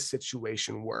make this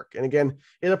situation work. And again,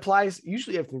 it applies,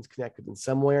 usually everything's connected in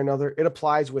some way or another. It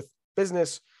applies with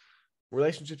business,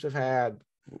 relationships I've had,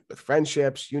 with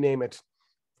friendships, you name it.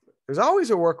 There's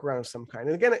always a workaround of some kind.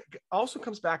 And again, it also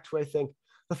comes back to, I think,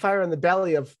 the fire in the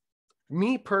belly of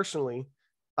me personally.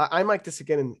 I'm like this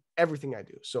again in everything I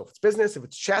do. So if it's business, if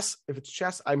it's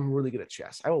chess, I'm really good at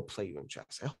chess. I will play you in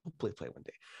chess. I hopefully play one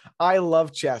day. I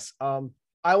love chess.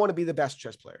 I want to be the best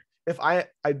chess player. If I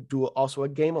do also a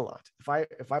game a lot.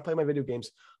 If I play my video games,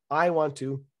 I want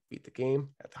to beat the game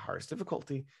at the hardest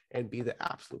difficulty and be the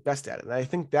absolute best at it. And I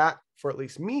think that, for at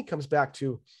least me, comes back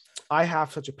to, I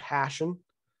have such a passion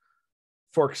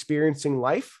for experiencing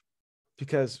life,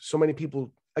 because so many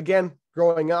people, again,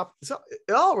 growing up,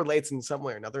 it all relates in some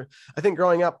way or another. I think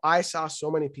growing up, I saw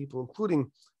so many people,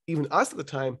 including even us at the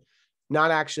time,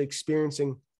 not actually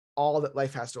experiencing all that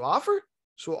life has to offer.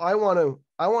 So I want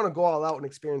to go all out and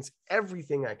experience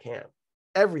everything I can.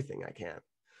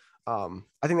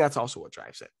 I think that's also what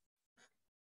drives it.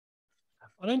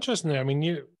 Well, interesting there. I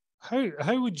mean,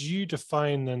 how would you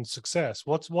define then success?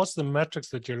 What's the metrics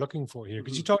that you're looking for here?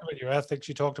 Because you talked about your ethics,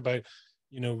 you talked about,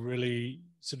 really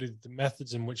sort of the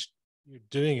methods in which you're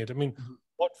doing it. I mean,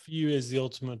 what for you is the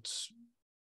ultimate?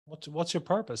 What's your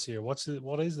purpose here? What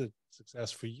is the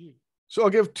success for you? So I'll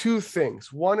give two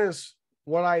things. One is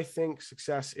what I think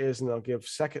success is, and I'll give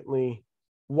secondly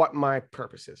what my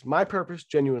purpose is. My purpose,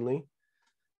 genuinely,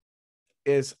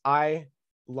 is I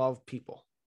love people.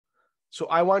 So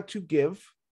I want to give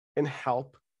and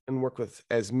help and work with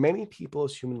as many people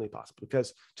as humanly possible.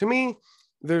 Because to me,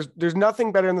 there's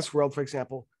nothing better in this world, for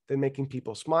example, than making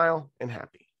people smile and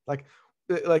happy. Like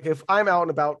if I'm out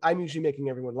and about, I'm usually making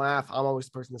everyone laugh. I'm always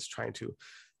the person that's trying to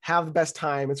have the best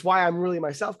time. It's why I'm really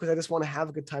myself, because I just want to have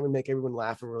a good time and make everyone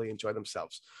laugh and really enjoy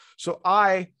themselves. So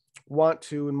I want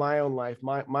to, in my own life,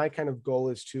 my kind of goal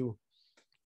is to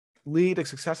lead a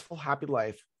successful, happy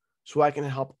life, so I can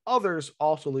help others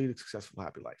also lead a successful,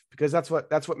 happy life. Because that's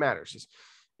what matters is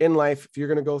in life. If you're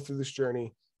going to go through this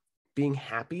journey, being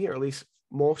happy, or at least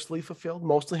mostly fulfilled,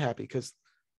 mostly happy, because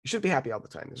you should be happy all the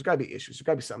time. There's got to be issues. There's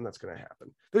got to be something that's going to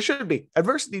happen. There should be.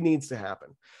 Adversity needs to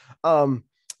happen.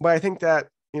 But I think that,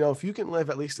 if you can live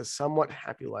at least a somewhat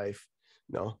happy life,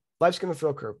 life's going to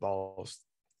throw curveballs,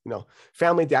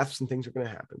 family deaths and things are going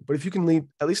to happen. But if you can lead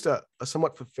at least a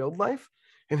somewhat fulfilled life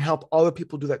and help other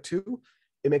people do that too,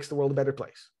 it makes the world a better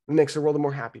place. It makes the world a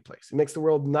more happy place. It makes the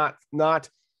world not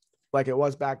like it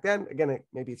was back then. Again,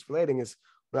 maybe it's relating is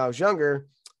when I was younger,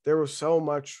 there was so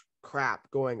much crap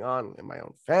going on in my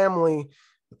own family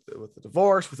with the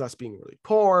divorce, with us being really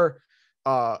poor.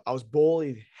 I was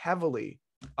bullied heavily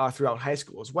throughout high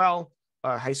school as well.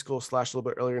 High school / a little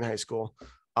bit earlier in high school.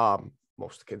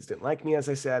 Most of the kids didn't like me, as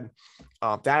I said.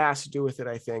 That has to do with it,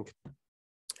 I think.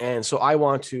 And so I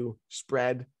want to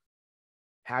spread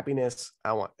happiness.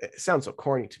 It sounds so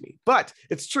corny to me, but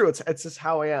it's true. It's just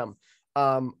how I am.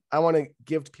 I want to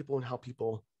give to people and help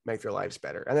people make their lives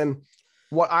better. And then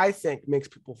what I think makes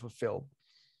people fulfilled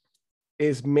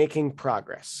is making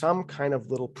progress, some kind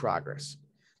of little progress.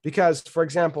 Because, for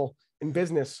example, in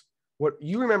business, what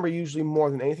you remember usually more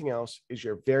than anything else is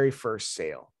your very first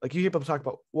sale. Like you hear people talk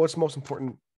about what's the most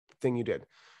important thing you did.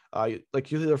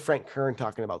 Like you hear Frank Kern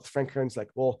talking about. Frank Kern's like,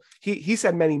 well, he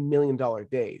said many $1 million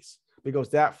days. Because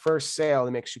that first sale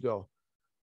that makes you go,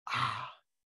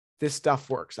 this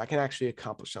stuff works. I can actually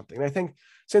accomplish something. And I think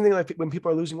same thing like when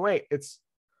people are losing weight, it's,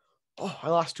 I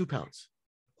lost 2 pounds.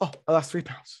 I lost 3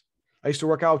 pounds. I used to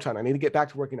work out a ton. I need to get back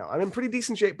to working out. I'm in pretty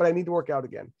decent shape, but I need to work out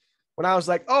again. When I was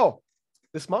like,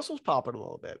 this muscle's popping a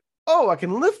little bit. I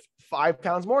can lift 5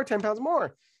 pounds more, 10 pounds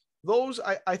more. Those,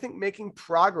 I think making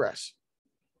progress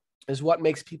is what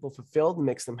makes people fulfilled and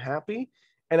makes them happy.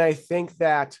 And I think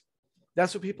that's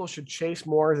what people should chase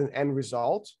more than end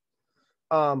result.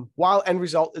 While end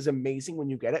result is amazing when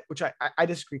you get it, which I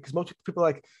disagree, because most people are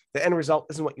like the end result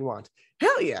isn't what you want.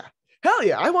 Hell yeah.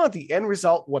 I want the end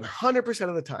result 100%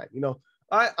 of the time.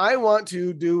 I want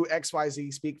to do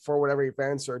XYZ, speak for whatever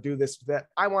events or do this, that.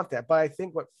 I want that. But I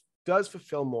think what does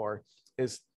fulfill more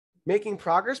is making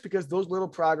progress, because those little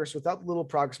progress, without the little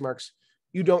progress marks,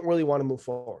 you don't really want to move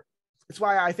forward. It's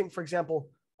why I think, for example,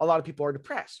 a lot of people are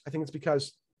depressed. I think it's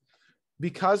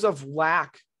because of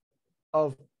lack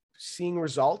of seeing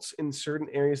results in certain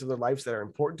areas of their lives that are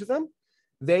important to them.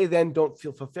 They then don't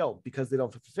feel fulfilled. Because they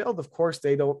don't feel fulfilled, of course,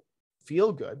 they don't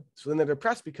feel good. So then they're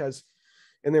depressed, because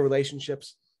in their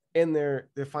relationships, in their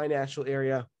financial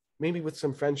area, maybe with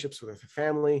some friendships with their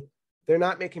family, they're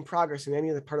not making progress in any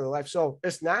other part of their life. So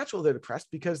it's natural they're depressed,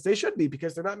 because they should be,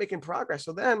 because they're not making progress.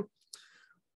 So then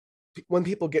when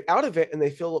people get out of it and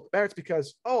they feel a little better, it's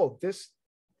because, this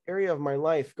area of my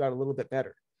life got a little bit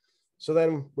better. So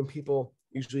then when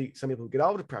some people get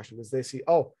out of depression, is they see,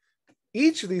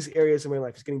 each of these areas of my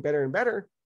life is getting better and better.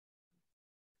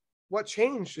 What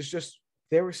changed is just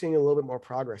they were seeing a little bit more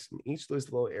progress in each of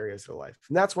those little areas of their life.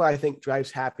 And that's what I think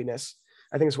drives happiness.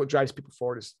 I think it's what drives people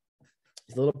forward is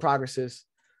the little progresses.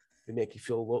 They make you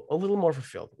feel a little more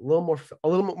fulfilled, a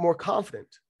little more confident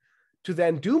to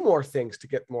then do more things to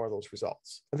get more of those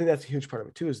results. I think that's a huge part of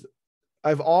it too, is that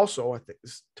I think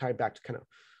this tied back to kind of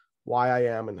why I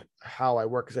am and how I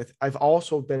work, is I've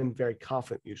also been very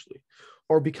confident usually,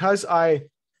 or because I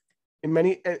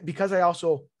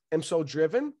also am so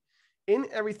driven in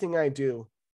everything I do.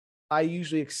 I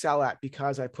usually excel at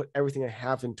because I put everything I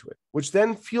have into it, which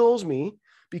then fuels me,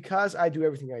 because I do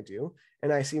everything I do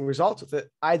and I see results with it.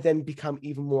 I then become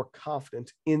even more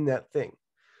confident in that thing,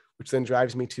 which then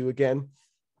drives me to, again,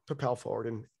 propel forward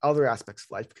in other aspects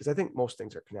of life, because I think most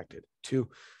things are connected to,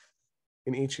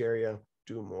 in each area,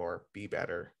 do more, be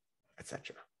better,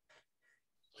 etc.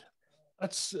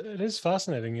 It is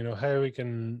fascinating, how we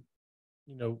can,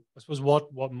 I suppose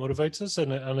what motivates us,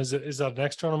 and is that an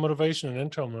external motivation and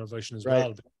internal motivation as Right.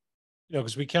 well?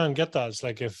 Because we can get that. It's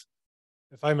like if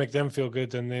I make them feel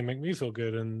good, then they make me feel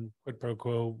good, and quid pro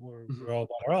quo, we're all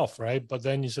better off, right? But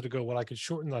then you sort of go, well, I could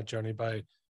shorten that journey by if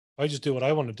I just do what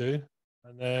I want to do,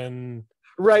 and then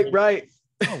Right. wrong,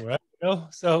 right?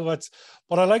 So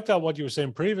but I like that what you were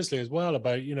saying previously as well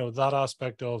about that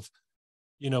aspect of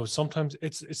sometimes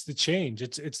it's the change,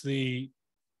 it's the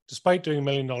despite doing $1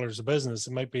 million of business,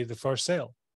 it might be the first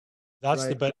sale. That's the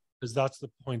Right. best, because that's the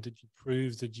point that you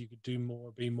prove that you could do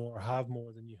more, be more, have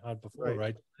more than you had before,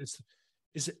 right? It's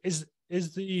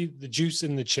is the juice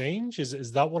in the change?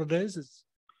 Is that what it is?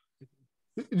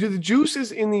 The juice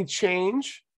is in the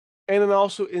change, and then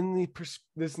also in the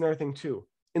this is another thing too,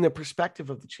 in the perspective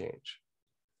of the change,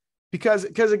 because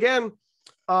again,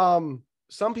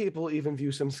 some people even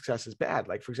view some success as bad.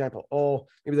 Like, for example,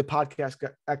 maybe the podcast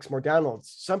got X more downloads.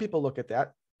 Some people look at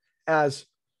that as,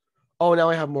 oh, now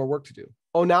I have more work to do.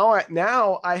 Oh,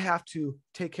 now I have to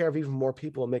take care of even more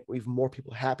people and make even more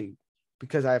people happy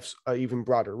because I have an even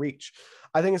broader reach.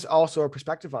 I think it's also a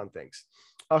perspective on things.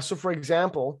 So, for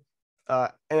example,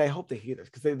 and I hope they hear this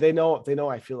because they know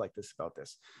I feel like this about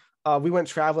this. We went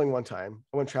traveling one time.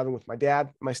 I went traveling with my dad,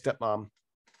 my stepmom,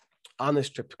 on this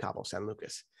trip to Cabo San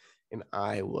Lucas, and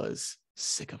I was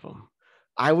sick of them.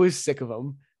 I was sick of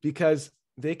them because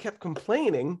they kept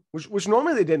complaining, which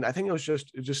normally they didn't. I think it was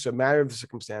just a matter of the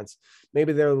circumstance.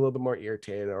 Maybe they're a little bit more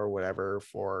irritated or whatever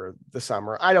for the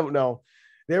summer. I don't know.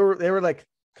 They were like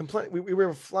complaining. We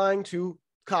were flying to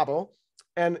Cabo,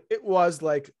 and it was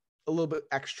like a little bit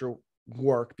extra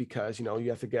work because you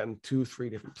have to get in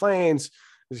 2-3 different planes.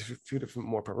 There's a few different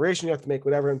more preparation you have to make,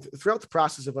 whatever. And throughout the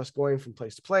process of us going from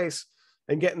place to place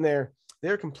and getting there,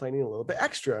 they're complaining a little bit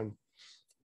extra. And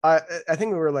I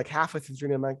think we were like halfway through the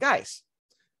journey. I'm like, guys,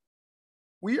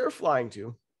 we are flying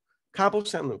to Cabo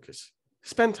San Lucas,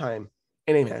 spend time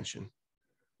in a mansion,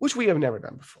 which we have never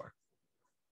done before.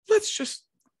 Let's just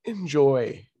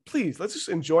enjoy, please. Let's just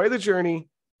enjoy the journey.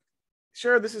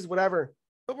 Sure, this is whatever,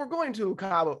 but we're going to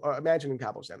Cabo, imagine in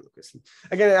Cabo San Lucas.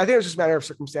 Again, I think it's just a matter of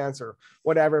circumstance or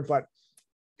whatever. But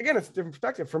again, it's a different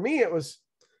perspective. For me,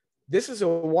 this is a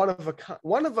one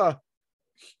of a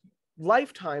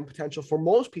lifetime potential for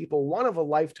most people, one of a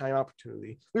lifetime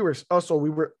opportunity. We were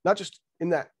not just in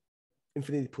that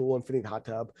infinity pool, infinity hot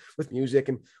tub with music,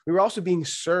 and we were also being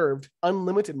served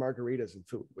unlimited margaritas and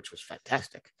food, which was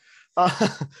fantastic.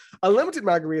 Unlimited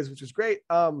margaritas, which was great.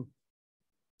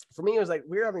 For me, it was like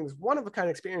we're having this one of a kind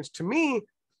experience. To me,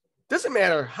 doesn't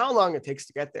matter how long it takes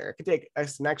to get there. It could take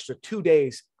us an extra 2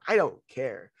 days. I don't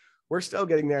care. We're still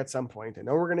getting there at some point. I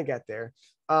know we're going to get there.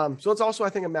 So it's also, I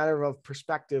think, a matter of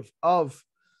perspective of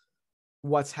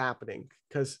what's happening,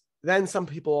 because then some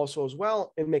people also as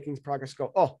well in making progress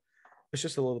go, oh, it's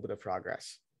just a little bit of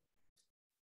progress.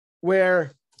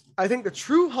 Where I think the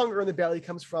true hunger in the belly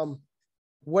comes from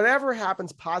whatever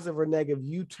happens, positive or negative,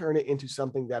 you turn it into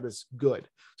something that is good.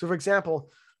 So for example,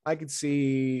 I could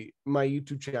see my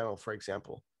YouTube channel, for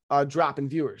example, drop in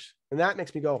viewers. And that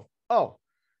makes me go, oh,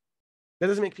 that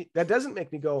doesn't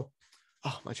make me go,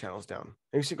 oh, my channel's down.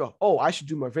 And you should go, oh, I should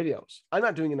do more videos. I'm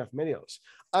not doing enough videos.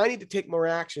 I need to take more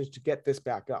actions to get this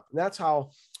back up. And that's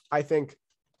how I think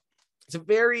it's a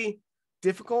very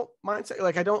difficult mindset.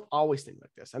 Like, I don't always think like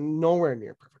this. I'm nowhere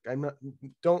near perfect.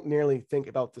 Don't nearly think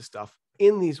about this stuff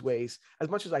in these ways as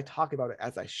much as I talk about it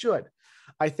as I should.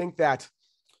 I think that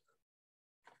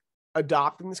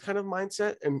adopting this kind of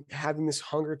mindset and having this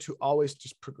hunger to always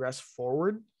just progress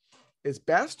forward is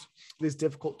best. It is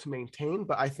difficult to maintain,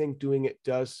 but I think doing it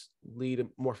does lead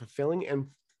to more fulfilling and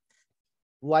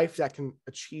life that can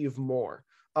achieve more.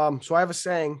 So I have a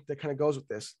saying that kind of goes with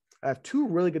this. I have 2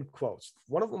 really good quotes.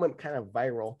 One of them went kind of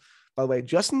viral. By the way,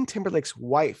 Justin Timberlake's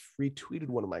wife retweeted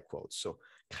one of my quotes. So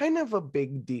kind of a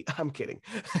big deal. I'm kidding.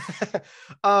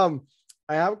 I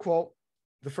have a quote.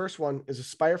 The first one is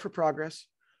aspire for progress,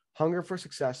 hunger for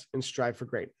success, and strive for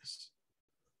greatness,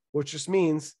 which just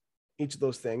means each of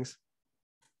those things.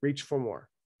 Reach for more,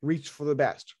 reach for the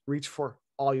best, reach for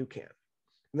all you can.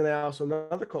 And then I also,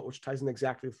 another quote, which ties in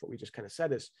exactly with what we just kind of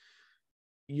said, is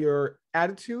your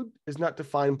attitude is not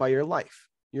defined by your life.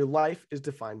 Your life is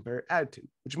defined by your attitude,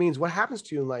 which means what happens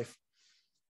to you in life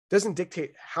doesn't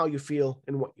dictate how you feel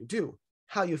and what you do.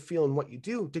 How you feel and what you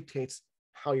do dictates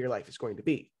how your life is going to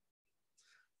be.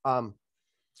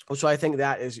 So I think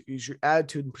that is your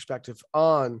attitude and perspective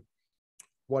on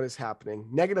what is happening,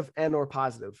 negative and or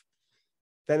positive,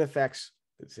 then affects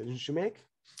the decisions you make.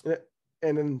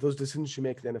 And then those decisions you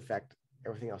make then affect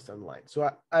everything else down the line. So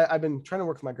I've been trying to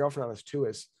work with my girlfriend on this too,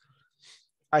 is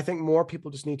I think more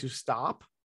people just need to stop.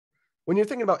 When you're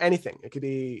thinking about anything, it could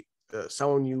be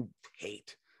someone you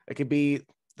hate. It could be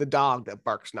the dog that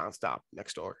barks nonstop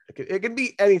next door. It could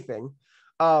be anything.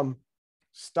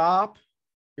 Stop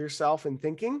yourself in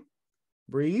thinking,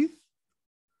 breathe.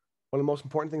 One of the most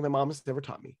important things my mom has ever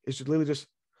taught me is to literally just,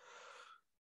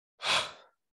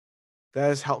 that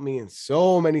has helped me in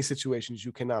so many situations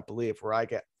you cannot believe, where I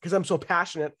get, because I'm so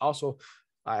passionate. Also,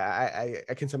 I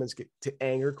can sometimes get to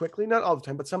anger quickly, not all the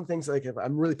time, but some things, like if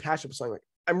I'm really passionate about something, like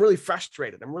I'm really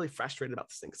frustrated about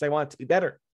this thing because I want it to be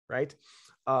better, right?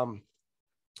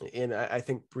 And I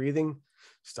think breathing,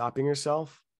 stopping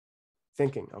yourself,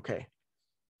 thinking, okay,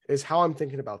 is how I'm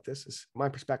thinking about this, is my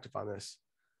perspective on this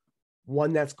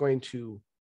one that's going to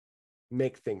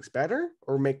make things better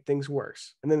or make things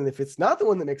worse? And then if it's not the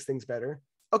one that makes things better,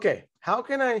 okay, how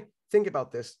can I think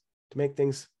about this to make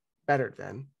things better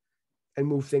then and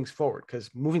move things forward?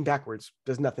 Because moving backwards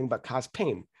does nothing but cause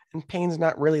pain, and pain's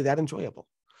not really that enjoyable.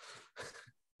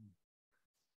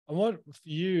 And what for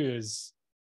you is,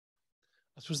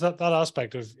 I suppose, that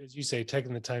aspect of, as you say,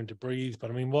 taking the time to breathe.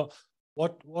 But I mean, what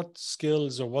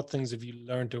skills or what things have you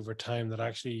learned over time that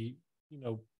actually,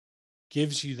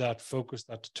 gives you that focus,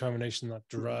 that determination, that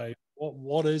drive?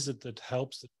 What is it that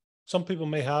helps? Some people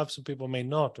may have, some people may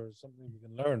not, or something you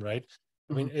can learn, right?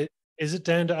 I mean, is it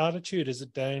down to attitude? Is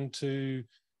it down to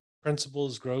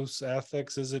principles, growth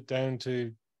ethics? Is it down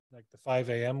to like the 5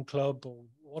 a.m. club? Or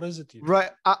what is it? Right.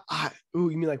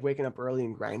 You mean like waking up early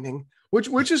and grinding,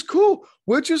 which is cool.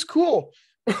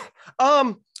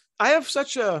 I have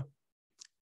such a,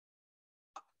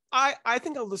 I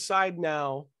think I'll decide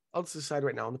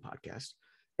right now on the podcast.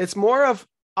 It's more of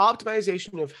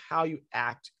optimization of how you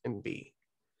act and be.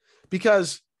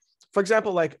 Because, for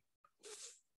example, like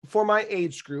for my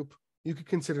age group, you could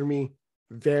consider me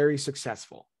very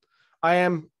successful. I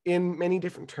am in many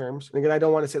different terms. And again, I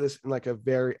don't want to say this in like a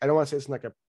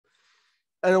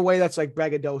in a way that's like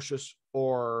braggadocious,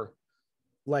 or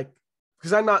like,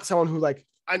 because I'm not someone who like,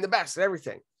 I'm the best at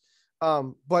everything.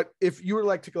 But if you were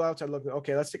like to go outside looking,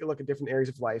 okay, let's take a look at different areas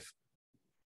of life,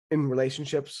 in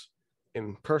relationships,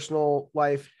 in personal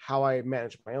life, how I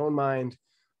manage my own mind,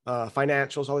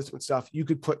 financials, all this different stuff, you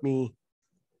could put me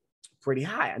pretty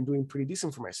high. I'm doing pretty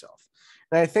decent for myself.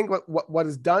 And I think what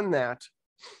has done that,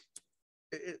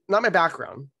 not my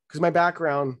background, because my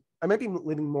background, I might be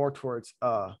leaning more towards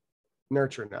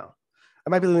nurture now. I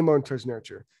might be leaning more towards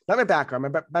nurture. Not my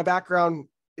background. My background,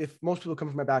 if most people come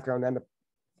from my background, end up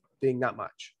being not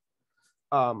much.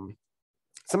 So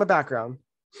my background,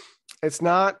 it's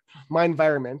not my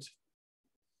environment.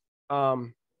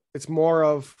 It's more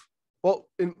of,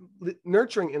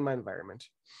 nurturing in my environment,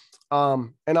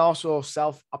 and also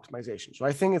self-optimization. So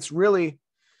I think it's really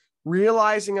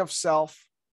realizing of self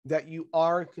that you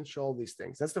are in control of these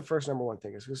things. That's the first number one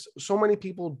thing, is because so many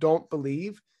people don't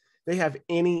believe they have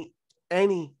any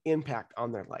impact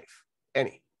on their life.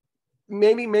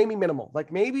 Maybe minimal.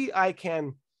 Like maybe I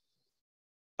can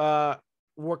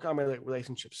work on my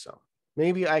relationships some.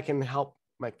 Maybe I can help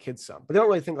my kids some, but they don't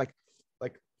really think like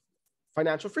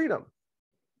financial freedom.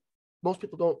 Most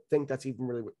people don't think that's even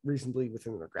really reasonably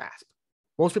within their grasp.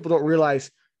 Most people don't realize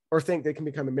or think they can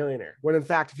become a millionaire. When in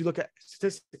fact, if you look at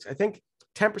statistics, I think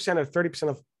 10% or 30%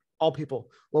 of all people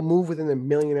will move within the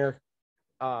millionaire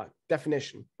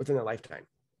definition within their lifetime.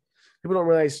 People don't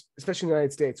realize, especially in the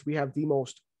United States, we have the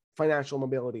most financial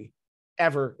mobility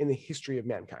ever in the history of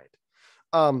mankind.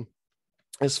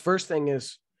 This first thing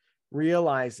is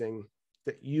realizing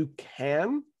that you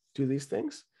can do these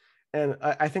things. And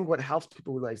I think what helps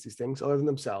people realize these things, other than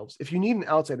themselves, if you need an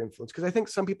outside influence, because I think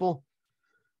some people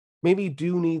maybe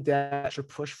do need that extra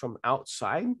push from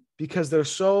outside, because they're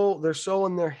so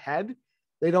in their head,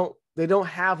 they don't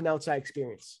have an outside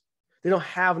experience. They don't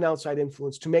have an outside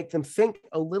influence to make them think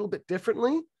a little bit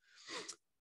differently.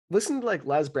 Listen to like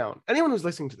Les Brown. Anyone who's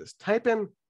listening to this, type in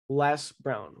Les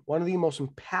Brown, one of the most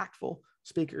impactful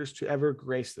speakers to ever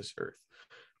grace this earth.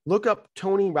 Look up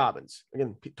Tony Robbins.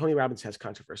 Again, Tony Robbins has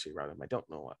controversy around him. I don't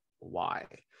know why.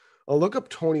 Look up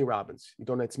Tony Robbins. He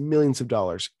donates millions of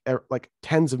dollars, like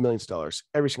tens of millions of dollars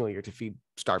every single year to feed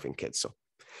starving kids. So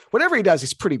whatever he does,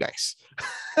 he's pretty nice.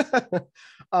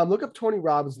 Look up Tony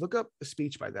Robbins. Look up a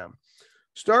speech by them.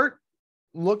 Start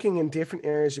looking in different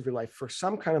areas of your life for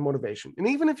some kind of motivation. And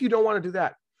even if you don't want to do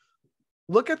that,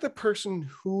 look at the person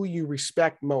who you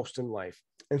respect most in life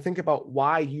and think about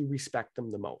why you respect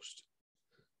them the most.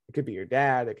 It could be your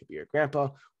dad. It could be your grandpa.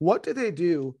 What do they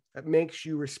do that makes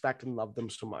you respect and love them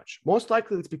so much? Most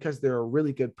likely it's because they're a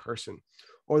really good person,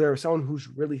 or they're someone who's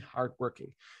really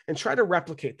hardworking, and try to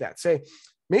replicate that. Say,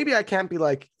 maybe I can't be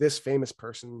like this famous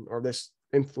person or this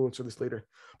influencer, this leader,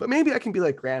 but maybe I can be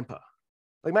like grandpa.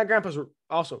 Like my grandpa's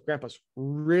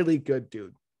really good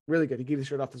dude, really good. He gave the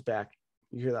shirt off his back.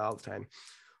 You hear that all the time.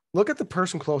 Look at the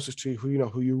person closest to you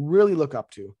who you really look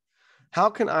up to. How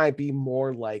can I be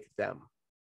more like them?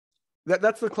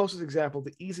 That's the closest example,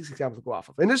 the easiest example to go off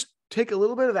of. And just take a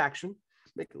little bit of action,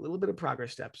 make a little bit of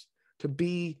progress steps to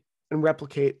be and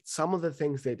replicate some of the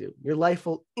things they do. Your life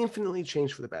will infinitely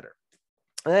change for the better.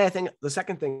 And then I think the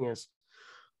second thing is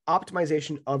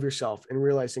optimization of yourself and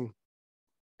realizing,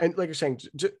 and like you're saying,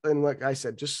 and like I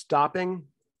said, just stopping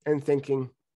and thinking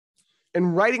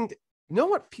and writing. You know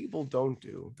what people don't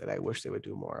do that I wish they would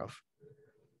do more of?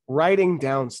 Writing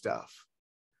down stuff.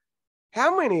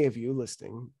 How many of you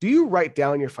listening, do you write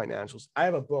down your financials? I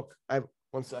have a book.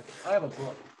 One second. I have a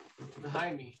book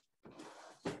behind me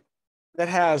that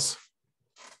has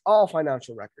all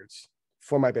financial records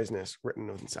for my business written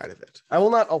inside of it. I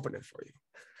will not open it for you.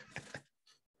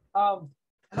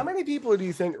 How many people do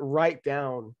you think write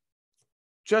down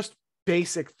just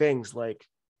basic things like,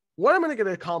 what am I going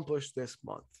to accomplish this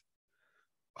month?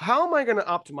 How am I going to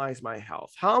optimize my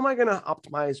health? How am I going to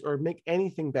optimize or make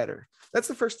anything better? That's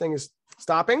the first thing, is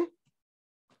stopping,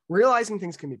 realizing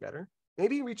things can be better,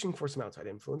 maybe reaching for some outside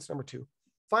influence. Number 2,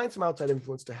 find some outside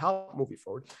influence to help move you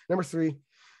forward. Number 3,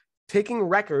 taking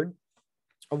record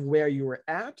of where you were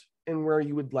at and where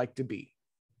you would like to be.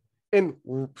 And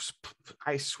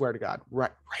I swear to God,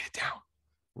 write it down.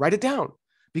 Write it down.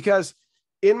 Because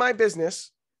in my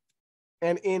business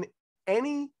and in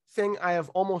anything I have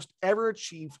almost ever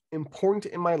achieved important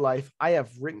in my life, I have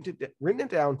written it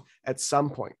down at some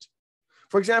point.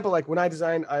 For example, like when I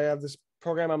have this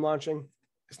program I'm launching.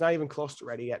 It's not even close to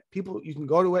ready yet. People, you can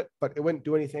go to it, but it wouldn't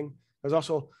do anything. There's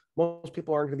also, most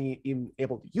people aren't going to be even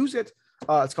able to use it.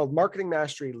 It's called Marketing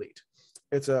Mastery Elite.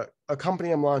 It's a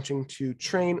company I'm launching to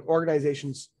train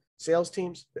organizations, sales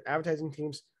teams, their advertising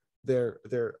teams, their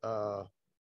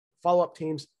follow-up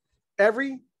teams,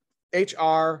 every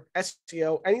HR,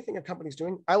 SEO, anything a company's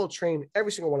doing, I will train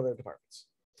every single one of their departments.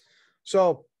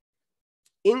 So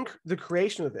in the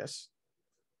creation of this,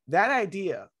 that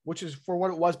idea, which is for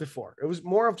what it was before, it was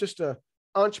more of just a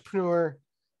entrepreneur,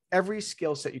 every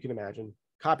skill set you can imagine,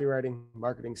 copywriting,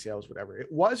 marketing, sales, whatever. It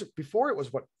was before it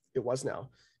was what it was now.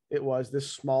 It was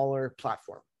this smaller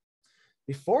platform.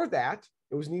 Before that,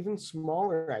 it was an even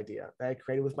smaller idea that I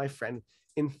created with my friend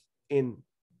in 8th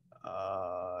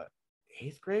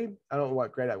grade. I don't know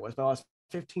what grade I was, but I was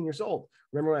 15 years old.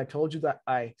 Remember when I told you that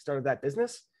I started that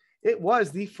business? It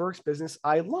was the first business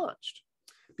I launched.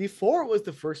 Before it was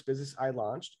the first business I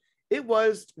launched, it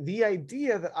was the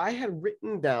idea that I had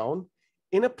written down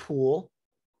in a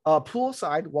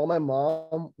poolside while my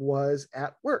mom was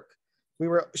at work.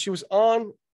 She was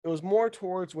on, it was more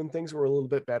towards when things were a little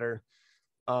bit better.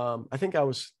 I think I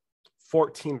was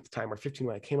 14 at the time or 15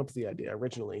 when I came up with the idea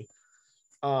originally.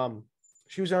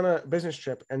 She was on a business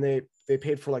trip and they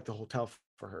paid for like the hotel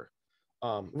for her.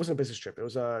 It wasn't a business trip. It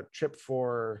was a trip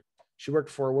she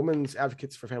worked for Women's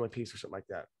Advocates for Family Peace or something like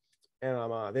that.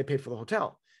 And they paid for the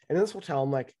hotel. And in this hotel,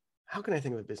 I'm like, how can I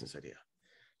think of a business idea?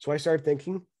 So I started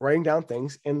thinking, writing down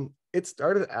things, and it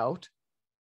started out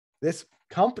this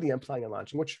company I'm planning on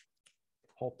launching, which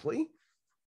hopefully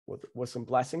with some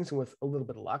blessings and with a little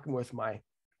bit of luck and with my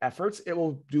efforts, it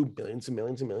will do millions and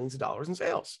millions and millions of dollars in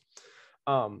sales.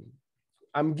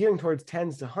 I'm gearing towards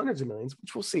tens to hundreds of millions,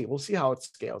 which we'll see. We'll see how it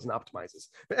scales and optimizes.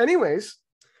 But anyways,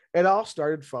 it all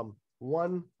started from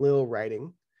one little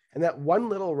writing. And that one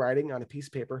little writing on a piece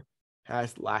of paper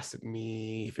has lasted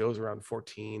me, if it was around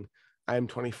 14, I'm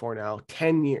 24 now,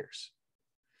 10 years.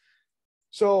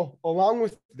 So along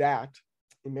with that,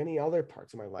 in many other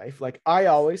parts of my life, like I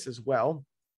always as well,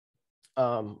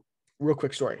 real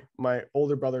quick story. My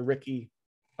older brother, Ricky,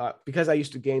 because I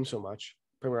used to game so much,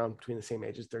 probably around between the same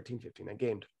ages, 13, 15, I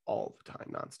gamed all the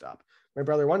time, nonstop. My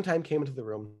brother one time came into the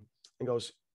room and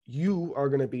goes, you are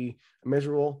going to be a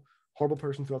miserable, horrible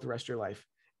person throughout the rest of your life,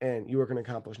 and you are going to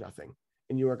accomplish nothing,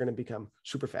 and you are going to become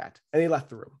super fat. And he left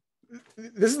the room.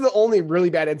 This is the only really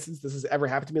bad instance this has ever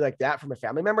happened to me like that from a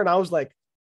family member. And I was like,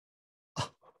 oh,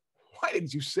 why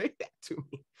did you say that to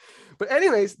me? But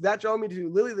anyways, that drove me to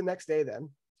literally the next day then.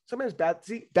 Sometimes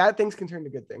bad things can turn to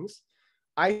good things.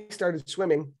 I started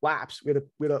swimming laps. It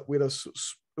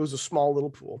was a small little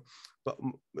pool, but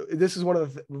this is one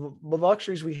of the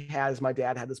luxuries we had. Is my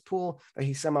dad had this pool that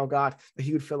he somehow got that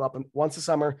he would fill up, and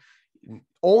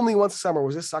only once a summer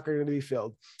was this sucker going to be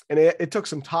filled. And it took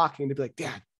some talking to be like,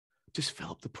 Dad, just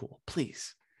fill up the pool,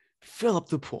 please. Fill up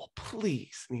the pool,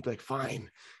 please. And he'd be like, fine.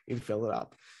 He'd fill it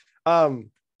up.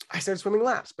 I started swimming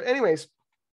laps. But anyways,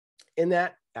 in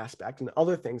that aspect and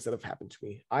other things that have happened to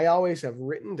me, I always have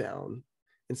written down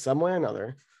in some way or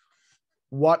another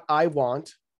what I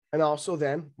want. And also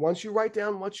then, once you write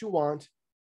down what you want,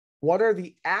 what are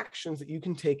the actions that you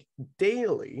can take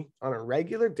daily on a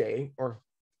regular day, or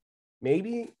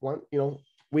maybe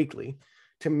weekly,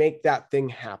 to make that thing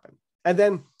happen? And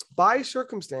then by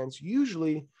circumstance,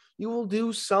 usually you will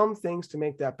do some things to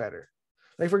make that better.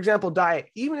 Like, for example, diet.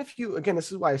 Even if you, again,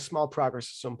 this is why small progress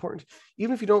is so important.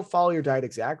 Even if you don't follow your diet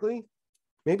exactly,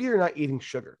 maybe you're not eating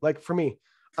sugar. Like for me,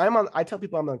 I tell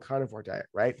people I'm on a carnivore diet,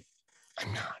 right?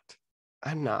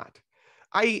 I'm not.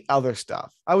 I eat other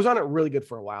stuff. I was on it really good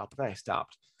for a while, but then I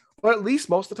stopped. But at least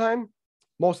most of the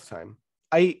time,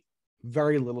 I eat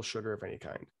very little sugar of any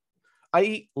kind. I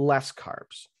eat less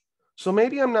carbs. So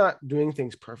maybe I'm not doing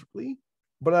things perfectly,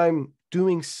 but I'm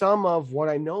doing some of what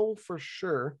I know for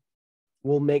sure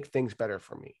will make things better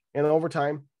for me. And over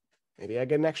time, maybe I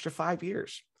get an extra 5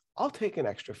 years. I'll take an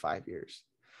extra 5 years.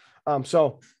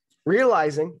 So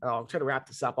realizing, I'll try to wrap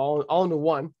this up all into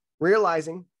one,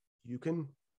 realizing you can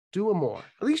do a more.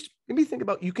 At least maybe think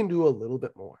about you can do a little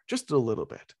bit more, just a little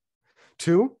bit.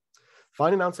 2,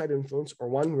 find an outside influence or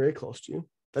one very close to you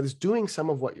that is doing some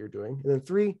of what you're doing. And then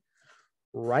 3,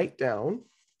 write down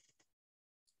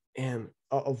and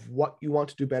of what you want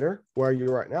to do better, where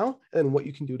you're right now, and what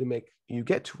you can do to make you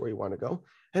get to where you want to go.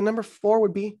 And number 4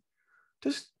 would be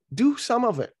just do some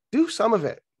of it. Do some of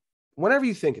it. Whenever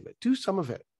you think of it, do some of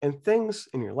it. And things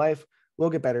in your life will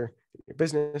get better, in your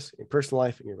business, in your personal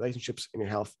life, in your relationships, in your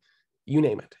health, you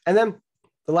name it. And then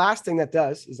the last thing that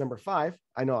does is number 5.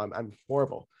 I know I'm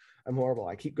horrible. I'm horrible.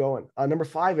 I keep going. Number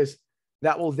 5 is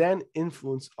that will then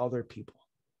influence other people.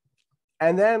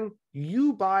 And then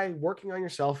you, by working on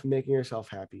yourself and making yourself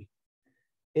happy,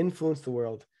 influence the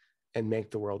world and make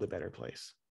the world a better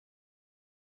place.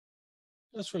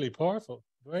 That's really powerful.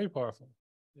 Very powerful.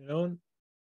 And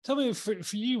tell me, for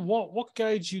you, what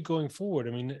guides you going forward?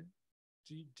 I mean,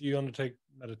 do you undertake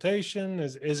meditation?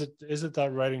 Is it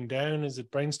that writing down? Is it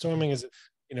brainstorming? Is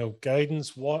it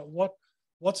guidance? What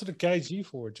sort of guides you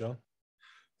forward, John?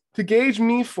 To gauge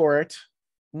me for it,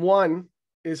 one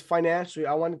is financially.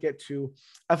 I want to get to.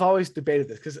 I've always debated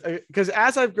this because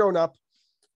as I've grown up,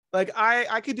 like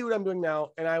I could do what I'm doing now,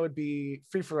 and I would be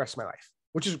free for the rest of my life,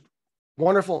 which is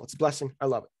wonderful. It's a blessing. I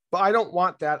love it. But I don't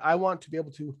want that. I want to be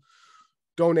able to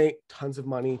donate tons of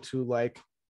money to like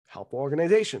help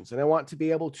organizations. And I want to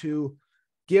be able to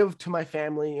give to my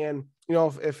family. And,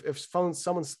 if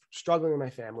someone's struggling in my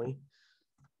family,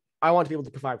 I want to be able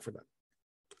to provide for them.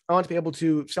 I want to be able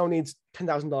to, if someone needs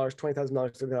 $10,000, $20,000,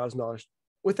 $30,000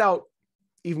 without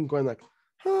even going like,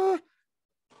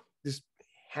 just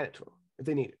hand it to them if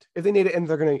they need it. And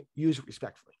they're going to use it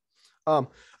respectfully. I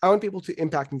want people to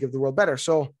impact and give the world better.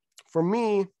 So for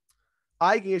me,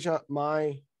 I gauge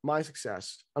my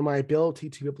success on my ability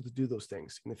to be able to do those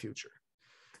things in the future.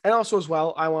 And also as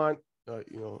well, I want,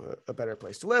 a better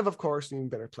place to live, of course, an even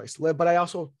better place to live. But I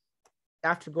also,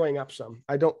 after growing up some,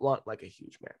 I don't want like a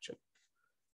huge mansion.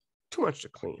 Too much to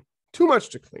clean.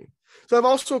 So I've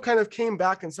also kind of came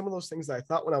back in some of those things that I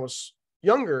thought when I was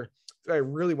younger that I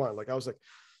really wanted. Like I was like,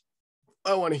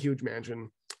 I want a huge mansion.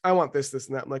 I want this,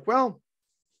 and that. I'm like, well,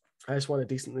 I just want a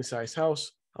decently sized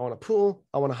house. I want a pool.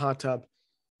 I want a hot tub,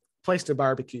 place to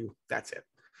barbecue. That's it.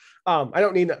 I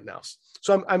don't need nothing else.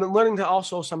 So I'm learning to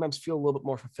also sometimes feel a little bit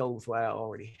more fulfilled with what I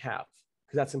already have,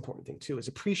 because that's an important thing too, is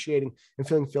appreciating and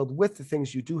feeling filled with the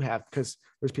things you do have, because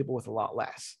there's people with a lot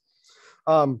less.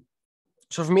 So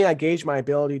for me, I gauge my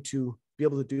ability to be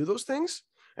able to do those things.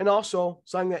 And also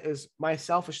something that is my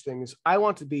selfish thing is I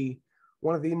want to be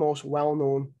one of the most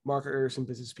well-known marketers and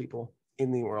business people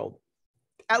in the world,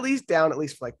 at least for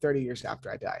like 30 years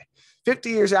after I die. 50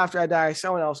 years after I die,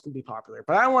 someone else can be popular,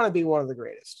 but I want to be one of the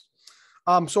greatest.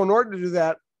 So in order to do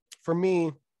that, for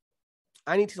me,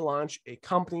 I need to launch a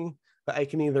company that I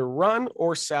can either run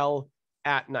or sell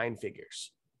at 9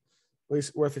 figures, at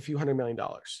least worth a few $100 million.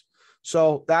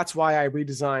 So that's why I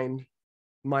redesigned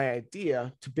my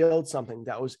idea to build something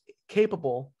that was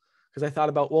capable, because I thought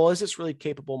about, well, is this really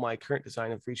capable, my current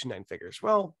design, of reaching 9 figures?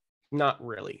 Well, not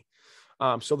really.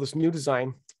 So this new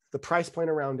design, the price point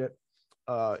around it,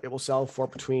 it will sell for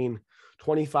between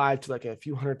 25 to like a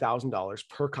few $100,000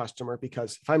 per customer,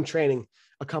 because if I'm training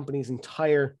a company's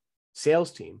entire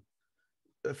sales team,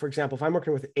 for example, if I'm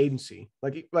working with an agency,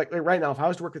 like right now, if I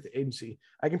was to work with the agency,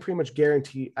 I can pretty much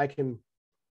guarantee I can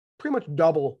pretty much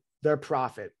double their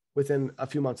profit within a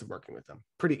few months of working with them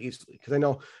pretty easily, because I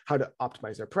know how to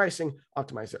optimize their pricing,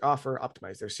 optimize their offer,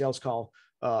 optimize their sales call,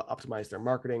 optimize their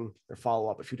marketing, their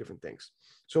follow-up, a few different things.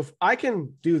 So if I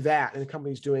can do that, and the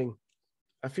company's doing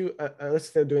a few, let's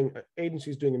say they're doing,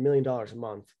 agency's doing $1 million a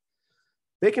month,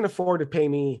 they can afford to pay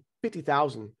me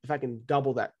 $50,000 if I can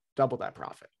double that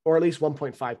profit, or at least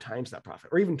 1.5 times that profit,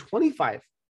 or even 25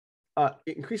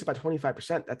 increase it by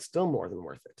 25%, that's still more than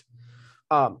worth it.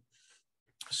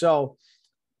 So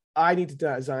I need to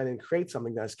design and create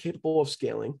something that is capable of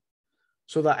scaling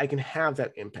so that I can have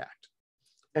that impact.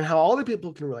 And how all the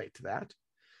people can relate to that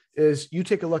is you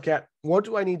take a look at what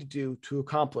do I need to do to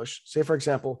accomplish, say, for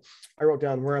example, I wrote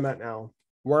down where I'm at now,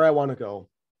 where I want to go,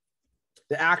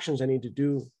 the actions I need to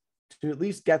do to at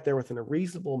least get there within a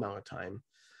reasonable amount of time.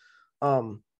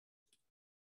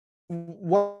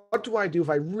 What do I do if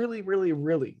I really, really,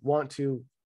 really want to,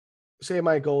 say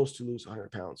my goal is to lose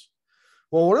 100 pounds?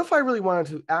 Well, what if I really wanted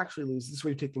to actually lose, this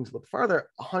way you take things a little farther,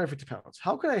 150 pounds?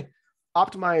 How can I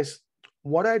optimize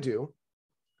what I do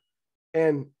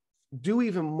and do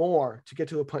even more to get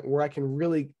to a point where I can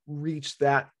really reach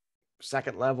that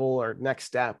second level or next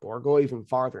step or go even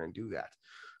farther and do that?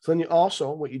 So then you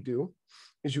also, what you do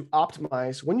is you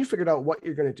optimize, when you figured out what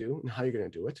you're going to do and how you're going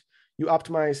to do it, you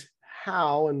optimize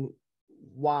how and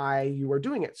why you are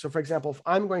doing it. So for example, if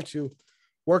I'm going to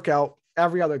work out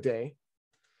every other day,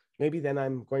 maybe then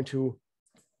I'm going to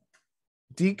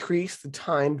decrease the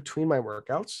time between my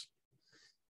workouts,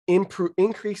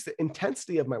 increase the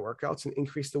intensity of my workouts, and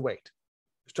increase the weight,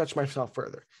 stretch myself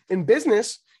further. In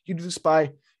business, you do this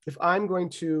by, if I'm going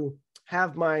to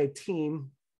have my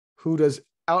team who does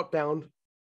outbound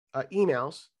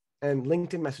emails and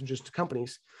LinkedIn messages to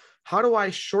companies, how do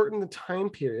I shorten the time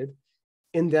period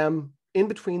in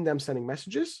between them sending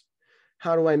messages?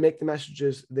 How do I make the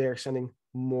messages they're sending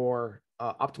more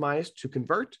optimized to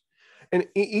convert? And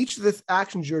each of the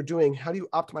actions you're doing, how do you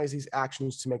optimize these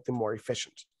actions to make them more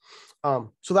efficient?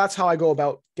 So that's how I go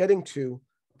about getting to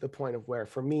the point of where,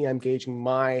 for me, I'm gauging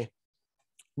my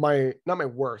not my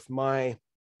worth, my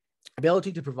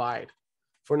ability to provide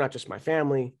for not just my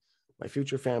family, my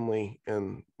future family,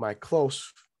 and my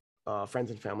close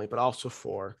friends and family, but also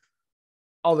for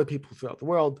other people throughout the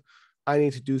world. I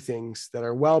need to do things that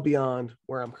are well beyond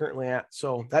where I'm currently at.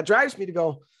 So that drives me to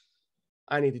go,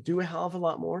 I need to do a hell of a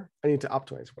lot more. I need to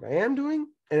optimize what I am doing,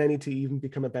 and I need to even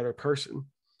become a better person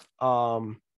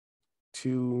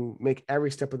to make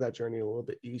every step of that journey a little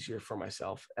bit easier for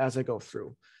myself as I go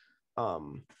through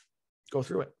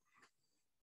it.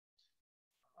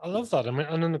 I love that. I mean,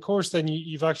 and then of course, then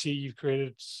you've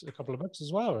created a couple of books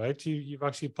as well, right? You've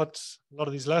actually put a lot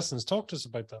of these lessons. Talk to us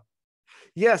about that.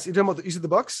 Yes, you're talking about you said the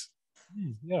books.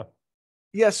 Yeah.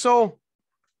 Yeah. So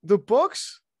the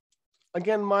books,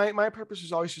 again, my purpose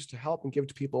is always just to help and give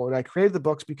to people, and I created the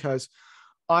books because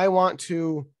I want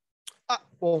to.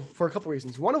 Well, for a couple of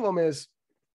reasons. One of them is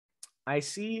I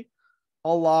see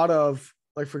a lot of,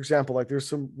 like, for example, like there's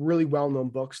some really well-known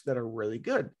books that are really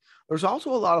good. There's also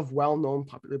a lot of well-known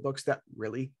popular books that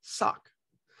really suck.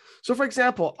 So for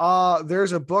example,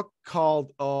 there's a book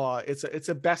called, it's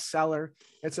a bestseller.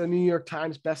 It's a New York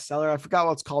Times bestseller. I forgot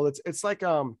what it's called. It's like,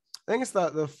 I think it's the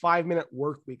 5-minute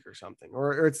work week or something,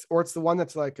 or it's the one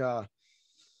that's like,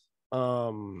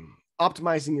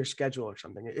 optimizing your schedule or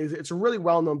something. It's a really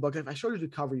well-known book. If I showed you the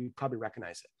cover, you'd probably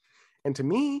recognize it. And to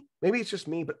me, maybe it's just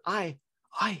me, but I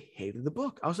hated the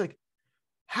book. I was like,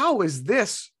 how is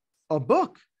this a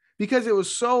book? Because it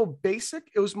was so basic.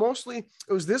 It was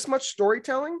this much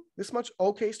storytelling, this much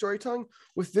okay storytelling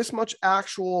with this much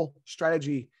actual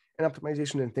strategy and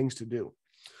optimization and things to do.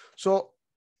 So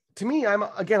to me, I'm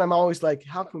always like,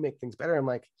 how can we make things better? I'm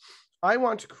like, I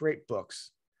want to create books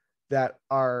that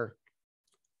are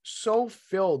so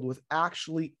filled with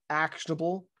actually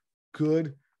actionable,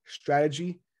 good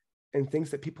strategy and things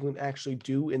that people can actually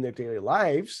do in their daily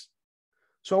lives.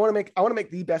 So I want to make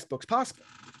the best books possible.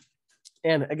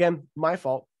 And again, my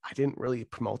fault. I didn't really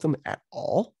promote them at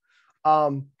all.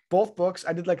 Both books,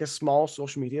 I did like a small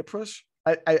social media push.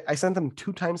 I sent them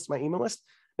 2 times to my email list,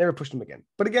 never pushed them again.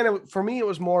 But again, for me, it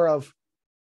was more of,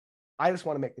 I just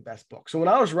want to make the best book. So when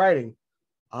I was writing.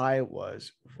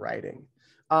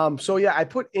 So yeah, I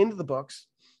put into the books,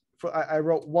 I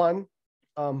wrote one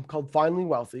called Finally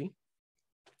Wealthy.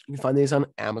 You can find these on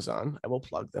Amazon. I will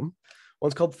plug them.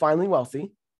 One's called Finally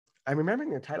Wealthy. I'm remembering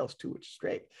their titles too, which is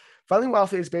great. Finally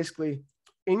Wealthy is basically,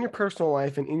 in your personal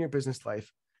life and in your business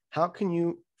life, how can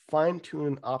you fine tune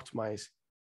and optimize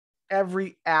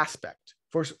every aspect?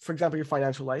 For example, your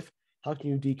financial life, how can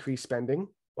you decrease spending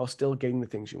while still getting the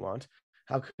things you want?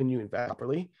 How can you invest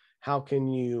properly? How can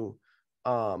you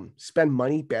spend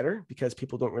money better, because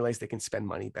people don't realize they can spend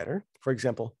money better? For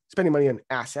example, spending money on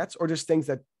assets or just things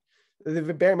that,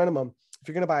 the bare minimum, if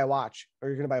you're going to buy a watch or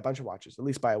you're going to buy a bunch of watches, at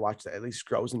least buy a watch that at least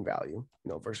grows in value,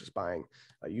 versus buying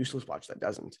a useless watch that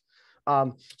doesn't.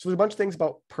 So there's a bunch of things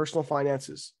about personal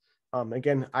finances.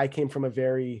 Again, I came from a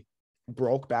very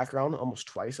broke background, almost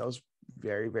twice. I was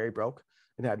very, very broke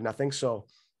and had nothing. So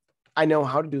I know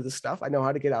how to do this stuff. I know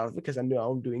how to get out of it because I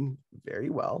know I'm doing very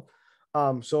well.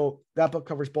 So that book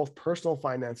covers both personal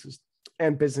finances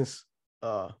and business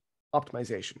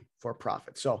optimization for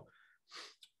profit. So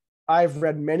I've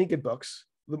read many good books.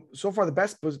 So far, the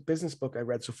best business book I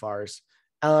read so far is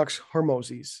Alex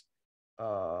Hormozy's.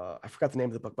 I forgot the name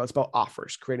of the book, but it's about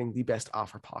offers, creating the best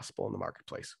offer possible in the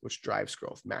marketplace, which drives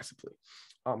growth massively.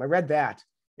 I read that,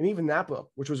 and even that book,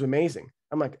 which was amazing.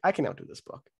 I'm like, I can outdo this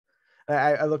book.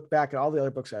 I look back at all the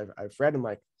other books I've read, and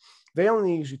like, they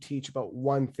only usually teach about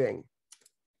one thing.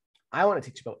 I want to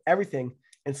teach about everything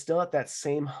and still at that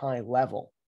same high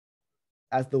level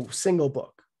as the single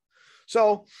book.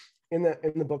 So in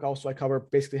the book also, I cover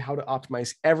basically how to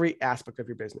optimize every aspect of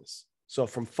your business. So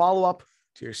from follow-up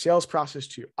to your sales process,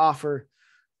 to your offer,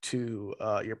 to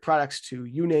your products, to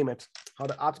you name it, how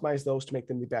to optimize those to make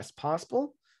them the best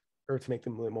possible, or to make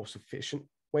them the most efficient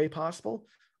way possible,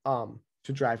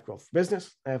 to drive growth for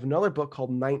business. I have another book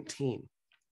called 19,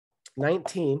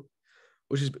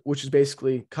 which is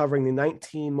basically covering the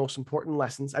 19 most important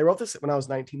lessons. I wrote this when I was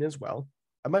 19 as well.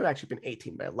 I might have actually been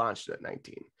 18, but I launched it at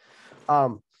 19.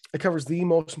 It covers the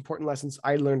most important lessons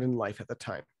I learned in life at the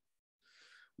time,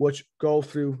 which go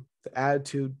through the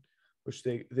attitude, which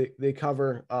they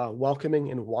cover welcoming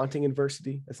and wanting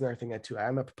adversity. That's another thing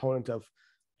I'm a proponent of.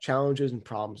 Challenges and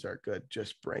problems are good.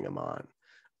 Just bring them on,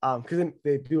 because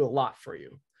they do a lot for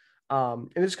you. And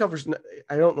this covers,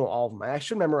 I don't know all of them. I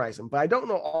should memorize them, but I don't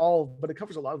know all, but it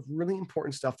covers a lot of really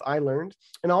important stuff that I learned,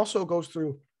 and also goes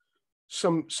through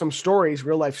some stories,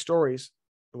 real life stories,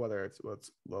 whether it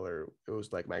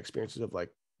was like my experiences of like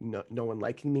no one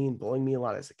liking me and bullying me a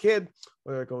lot as a kid,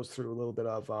 whether it goes through a little bit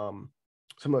of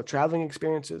some of the traveling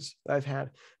experiences that I've had,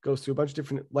 goes through a bunch of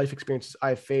different life experiences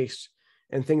I've faced,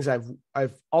 and things I've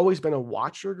always been a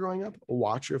watcher growing up, a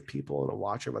watcher of people and a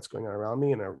watcher of what's going on around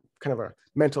me, and a kind of a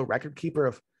mental record keeper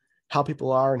of how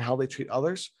people are and how they treat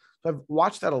others. So I've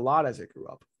watched that a lot as I grew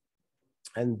up.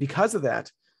 And because of that,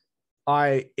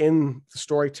 in the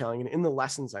storytelling and in the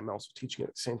lessons I'm also teaching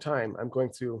at the same time, I'm going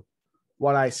through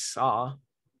what I saw,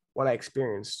 what I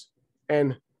experienced.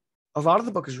 And a lot of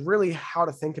the book is really how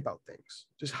to think about things,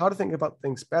 just how to think about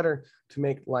things better to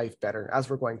make life better as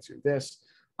we're going through this.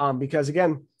 Because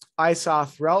again, I saw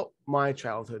throughout my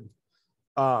childhood,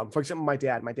 for example, my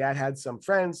dad had some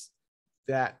friends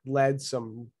that led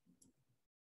some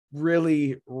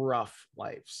really rough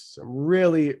lives,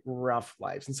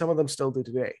 and some of them still do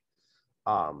today.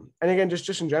 And again,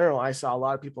 just in general, I saw a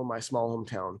lot of people in my small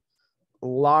hometown, a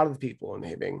lot of the people in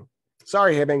Hibbing.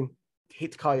 Sorry, Hibbing,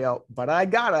 hate to call you out, but I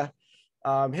gotta.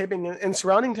 Hibbing and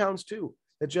surrounding towns too,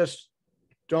 that just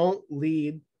don't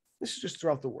lead. This is just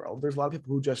throughout the world. There's a lot of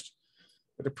people who just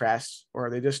are depressed,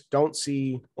 or they just don't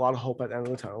see a lot of hope at the end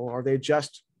of the tunnel, or they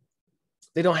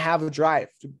don't have a drive.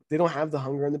 They don't have the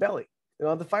hunger in the belly. They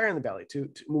don't have the fire in the belly to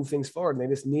move things forward. And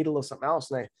they just need a little something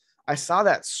else. And I saw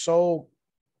that so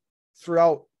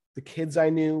throughout the kids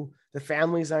I knew, the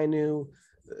families I knew,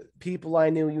 the people I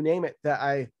knew, you name it, that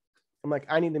I'm like,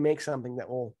 I need to make something that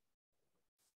will,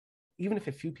 even if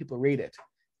a few people read it,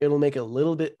 it'll make a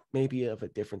little bit maybe of a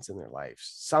difference in their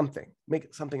lives. Make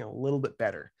it something a little bit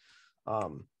better.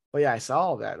 But yeah, I saw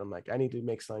all that. I'm like, I need to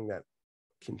make something that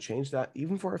can change that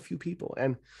even for a few people.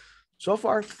 And so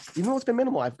far, even though it's been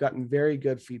minimal, I've gotten very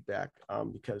good feedback,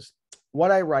 because what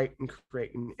I write and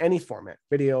create in any format,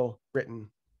 video,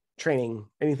 written, training,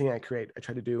 anything I create, I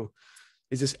try to do,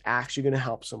 is this actually going to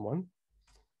help someone?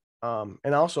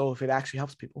 And also, if it actually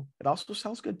helps people, it also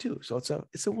sells good too. So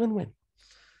it's a win-win.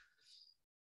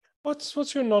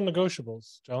 What's your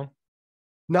non-negotiables, John?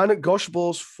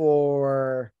 Non-negotiables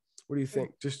for, what do you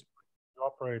think? Just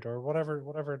operate or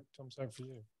whatever comes out for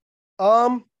you.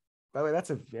 By the way, that's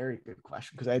a very good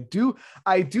question, because I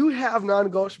do have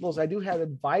non-negotiables. I do have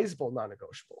advisable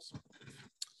non-negotiables.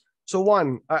 So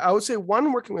I would say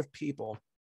working with people.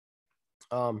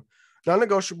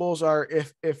 Non-negotiables are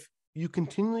if you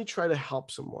continually try to help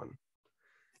someone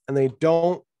and they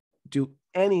don't do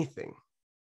anything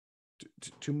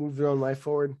to move their own life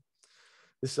forward.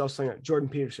 This is also something that Jordan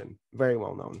Peterson, very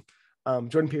well known.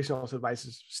 Jordan Peterson also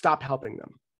advises, stop helping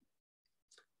them.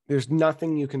 There's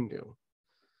nothing you can do.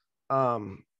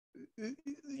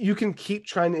 You can keep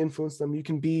trying to influence them. You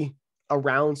can be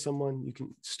around someone. You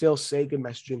can still say good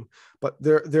messaging, but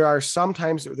there are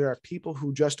sometimes there are people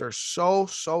who just are so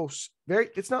very,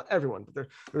 it's not everyone, but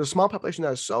there's a small population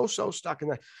that is so stuck in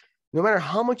that. No matter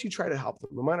how much you try to help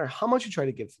them, no matter how much you try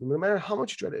to give them, no matter how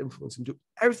much you try to influence them, do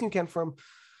everything you can for them,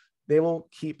 they will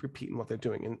keep repeating what they're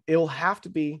doing. And it will have to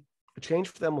be, a change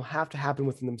for them will have to happen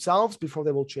within themselves before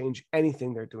they will change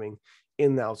anything they're doing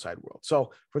in the outside world.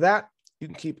 So for that, you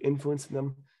can keep influencing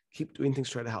them keep doing things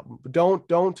to try to help them. But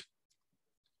don't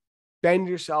bend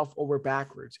yourself over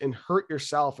backwards and hurt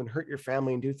yourself and hurt your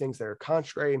family and do things that are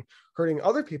contrary and hurting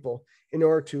other people in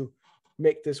order to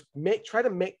try to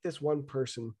make this one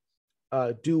person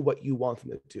do what you want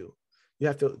them to do. You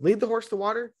have to lead the horse to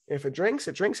water. If it drinks,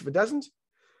 it drinks. If it doesn't,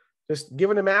 just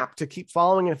give it a map to keep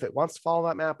following. And if it wants to follow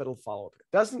that map, it'll follow. If it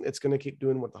doesn't, it's going to keep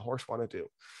doing what the horse want to do.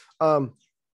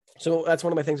 So that's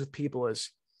one of my things with people is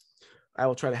I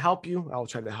will try to help you. I will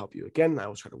try to help you again. I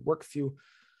will try to work with you.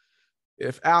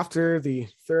 If after the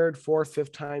third, fourth,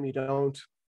 fifth time you don't,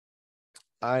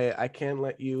 I can't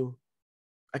help you.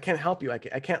 I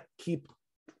can't keep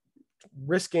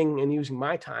risking and using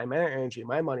my time, my energy,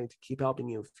 my money to keep helping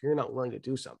you if you're not willing to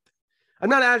do something. I'm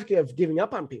not an advocate of giving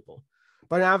up on people,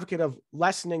 but an advocate of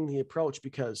lessening the approach,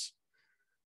 because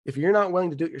if you're not willing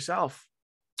to do it yourself,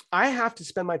 I have to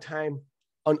spend my time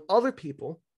on other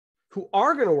people who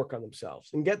are going to work on themselves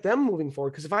and get them moving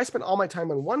forward. Because if I spend all my time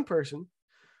on one person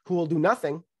who will do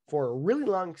nothing for a really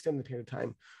long extended period of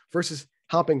time versus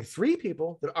helping 3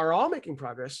 people that are all making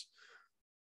progress,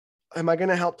 am I going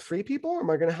to help 3 people or am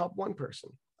I going to help one person?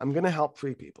 I'm going to help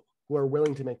 3 people who are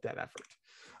willing to make that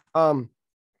effort.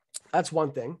 That's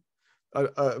one thing.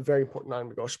 A very important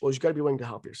non-negotiable is you got to be willing to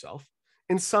help yourself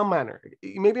in some manner.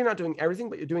 Maybe you're not doing everything,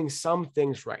 but you're doing some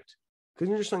things right. Because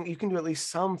you're just saying you can do at least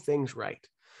some things right.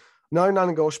 Another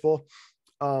non-negotiable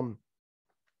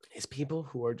is people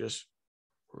who are just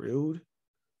rude,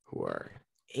 who are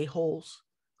a-holes,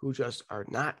 who just are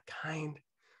not kind.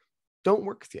 Don't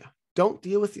work with you. Don't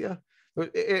deal with you.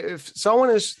 If someone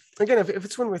is, again, if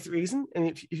it's one with reason, and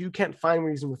if you can't find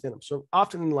reason within them. So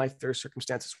often in life, there are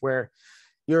circumstances where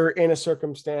you're in a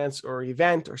circumstance or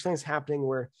event or something's happening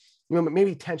where,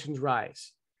 maybe tensions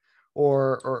rise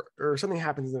or something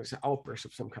happens and there's an outburst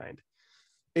of some kind.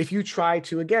 If you try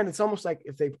to, again, it's almost like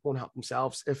if they won't help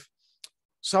themselves, if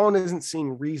someone isn't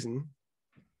seeing reason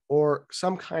or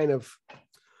some kind of,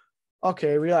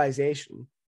 realization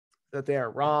that they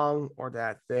are wrong or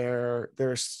that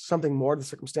there's something more to the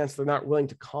circumstance, they're not willing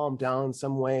to calm down in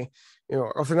some way,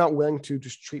 or if they're not willing to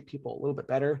just treat people a little bit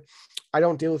better. I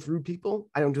don't deal with rude people.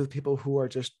 I don't deal with people who are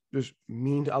just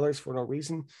mean to others for no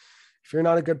reason. If you're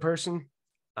not a good person,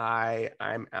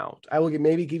 I'm out. I will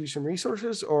maybe give you some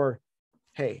resources, or,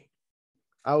 hey,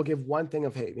 I will give one thing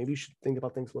of, hey, maybe you should think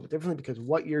about things a little bit differently because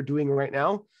what you're doing right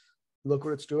now, look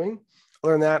what it's doing.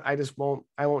 Other than that,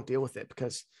 I won't deal with it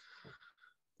because,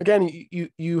 again,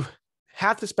 you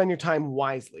have to spend your time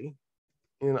wisely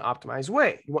in an optimized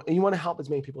way. You want to help as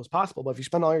many people as possible, but if you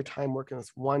spend all your time working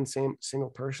with one single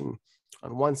person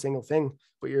on one single thing,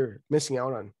 but you're missing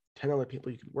out on 10 other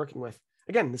people you could be working with,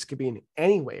 again, this could be in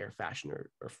any way or fashion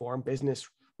or form, business,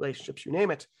 relationships, you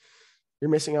name it, you're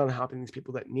missing out on helping these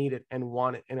people that need it and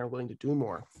want it and are willing to do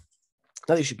more.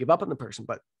 Not that you should give up on the person,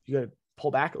 but you got to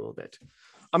pull back a little bit.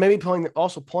 Maybe pulling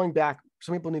back.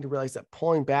 Some people need to realize that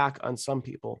pulling back on some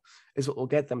people is what will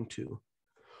get them to,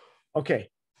 okay,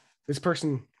 this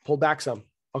person pulled back some.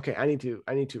 Okay, I need to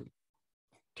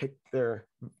take their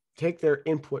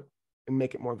input and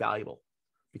make it more valuable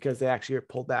because they actually are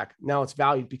pulled back. Now it's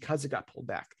valued because it got pulled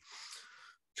back.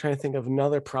 I'm trying to think of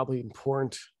another probably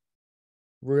important,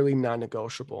 really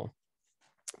non-negotiable.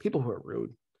 People who are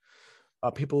rude,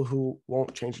 people who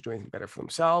won't change to do anything better for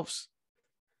themselves.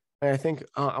 And I think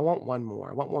I want one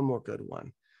more good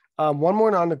one. One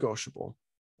more non-negotiable.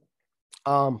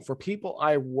 For people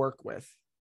I work with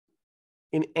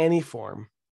in any form,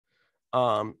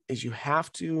 is you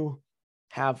have to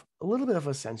have a little bit of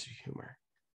a sense of humor.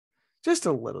 Just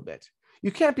a little bit.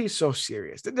 You can't be so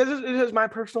serious. It is my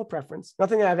personal preference.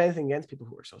 Nothing that I have anything against people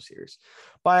who are so serious.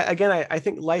 But again, I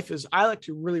think I like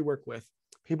to really work with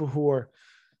people who are,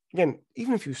 again,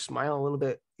 even if you smile a little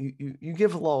bit, you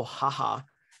give a little haha,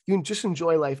 you can just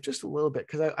enjoy life just a little bit.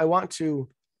 Because I want to,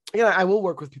 again, I will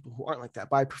work with people who aren't like that,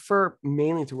 but I prefer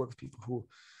mainly to work with people who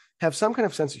have some kind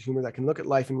of sense of humor that can look at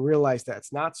life and realize that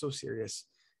it's not so serious.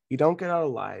 You don't get out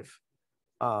alive.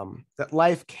 That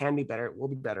life can be better. It will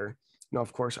be better.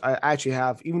 Of course, I actually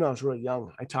have, even when I was really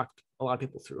young, I talked a lot of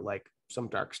people through like some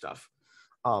dark stuff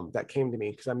that came to me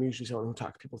because I'm usually someone who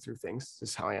talks people through things. This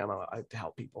is how I am to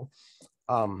help people.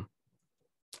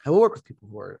 I will work with people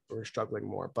who are struggling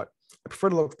more, but I prefer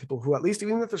to look with people who, at least,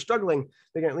 even if they're struggling,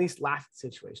 they can at least laugh at the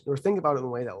situation or think about it in a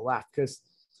way that will laugh, because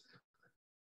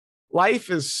life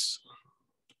is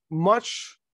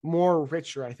much more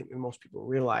richer, I think, than most people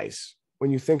realize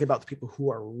when you think about the people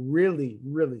who are really,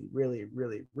 really, really,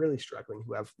 really, really struggling,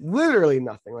 who have literally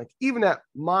nothing. Like, even at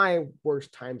my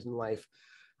worst times in life,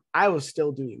 I was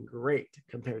still doing great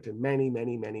compared to many,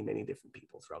 many, many, many different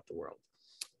people throughout the world.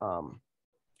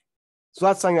 So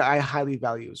that's something that I highly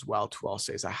value as well, too. I'll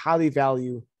say is I highly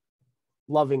value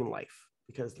loving life,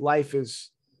 because life is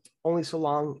only so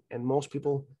long. And most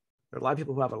people, there are a lot of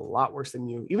people who have it a lot worse than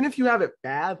you. Even if you have it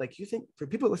bad, like you think, for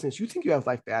people listening, you think you have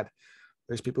life bad,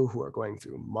 there's people who are going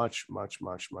through much, much,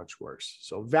 much, much worse.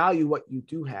 So value what you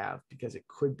do have, because it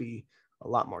could be a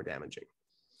lot more damaging.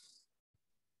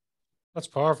 That's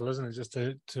powerful, isn't it? Just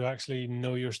to actually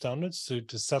know your standards,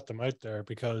 to set them out there,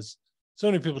 because so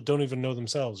many people don't even know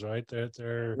themselves, right?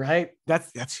 They're right.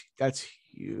 That's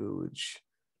huge.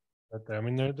 I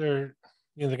mean, they're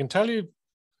they can tell you,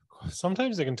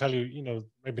 sometimes they can tell you,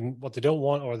 maybe what they don't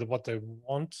want, or what they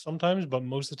want sometimes, but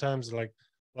most of the times they're like,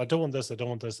 well, I don't want this, I don't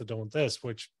want this, I don't want this,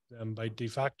 which by de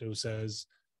facto says,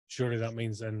 surely that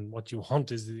means then what you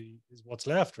want is what's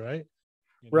left, right?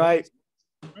 Right.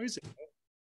 It's crazy.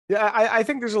 Yeah, I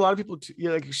think there's a lot of people,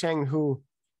 like you're saying, who,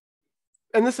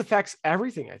 and this affects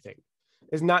everything, I think,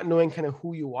 is not knowing kind of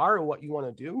who you are or what you want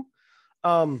to do.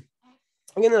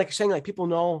 Again, like you're saying, like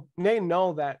they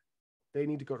know that they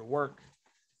need to go to work,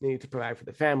 they need to provide for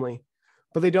the family,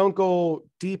 but they don't go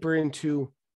deeper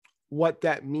into what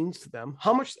that means to them.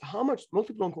 How much, most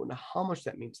people don't go into how much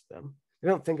that means to them. They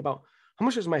don't think about, how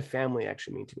much does my family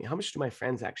actually mean to me? How much do my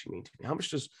friends actually mean to me? How much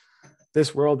does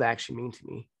this world actually mean to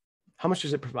me? How much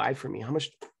does it provide for me? How much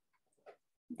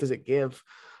does it give?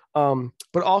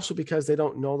 But also because they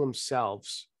don't know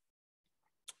themselves,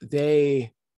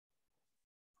 I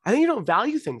think you don't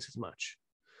value things as much.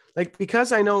 Like,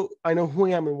 because I know who I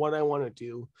am and what I want to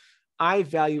do, I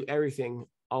value everything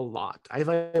a lot. I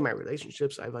value my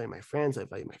relationships. I value my friends. I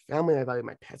value my family. I value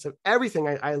my pets. Everything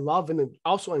I love and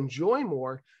also enjoy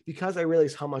more, because I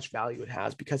realize how much value it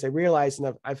has. Because I realize,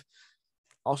 and I've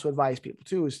also advised people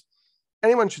too, is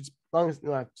anyone should, as long as,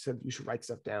 I've said you should write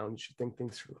stuff down, you should think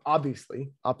things through.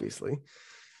 Obviously,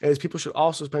 is people should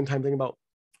also spend time thinking about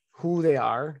who they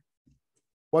are,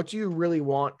 what do you really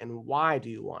want, and why do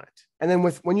you want it? And then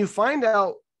when you find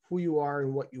out who you are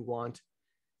and what you want,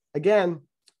 again,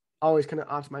 always kind of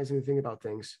optimizing the thing about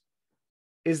things.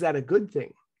 Is that a good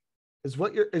thing? Is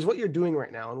what you're doing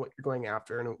right now and what you're going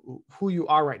after and who you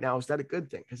are right now, is that a good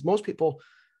thing? Because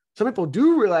some people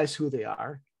do realize who they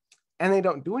are and they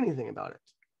don't do anything about it.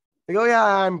 They go, yeah,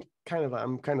 I'm kind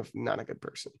of not a good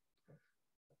person.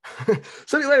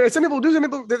 Some people do. Some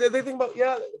people they think about,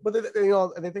 yeah, but they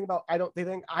think about, they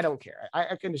think I don't care.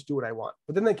 I can just do what I want.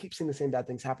 But then they keep seeing the same bad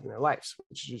things happen in their lives,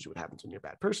 which is usually what happens when you're a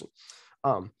bad person.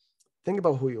 Think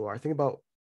about who you are. Think about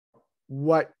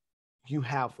what you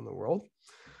have from the world,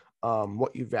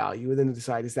 what you value, and then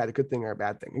decide, is that a good thing or a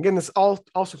bad thing? Again, this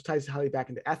also ties highly back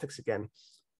into ethics again,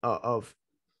 of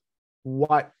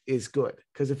what is good.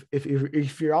 Because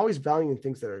if you're always valuing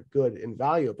things that are good and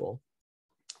valuable,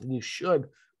 then you should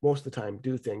most of the time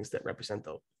do things that represent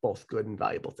both good and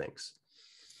valuable things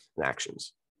and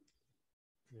actions.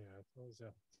 Yeah,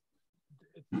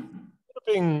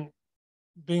 it's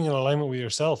being in alignment with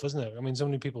yourself, isn't it? I mean, so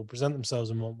many people present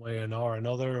themselves in one way or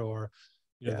another, or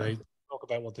they talk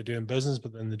about what they do in business,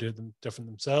 but then they do them different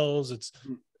themselves. It's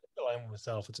alignment with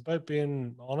self. It's about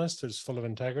being honest. It's full of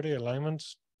integrity, alignment.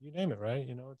 You name it, right?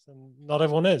 It's not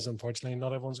everyone is. Unfortunately,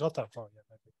 not everyone's got that far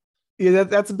yet. Yeah,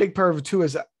 that's a big part of it too.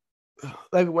 Is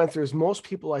like we went through, is most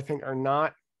people, I think, are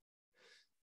not,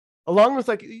 along with,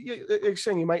 like you're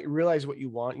saying, you might realize what you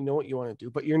want, what you want to do,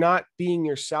 but you're not being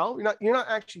yourself. You're not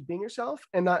actually being yourself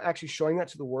and not actually showing that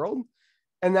to the world.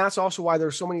 And that's also why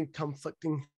there's so many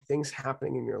conflicting things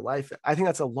happening in your life. I think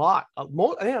that's a lot. I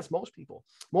think that's most people.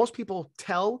 Most people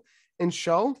tell and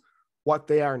show what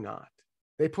they are not.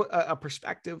 They put a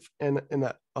perspective and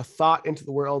a thought into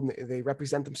the world, and they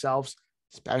represent themselves,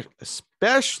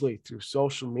 especially through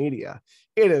social media.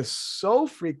 It is so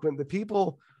frequent. The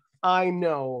people I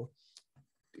know,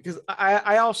 because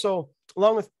I also,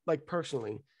 along with, like,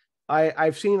 personally,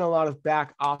 I've seen a lot of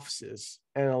back offices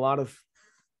and a lot of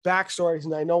backstories,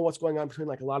 and I know what's going on between,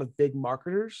 like, a lot of big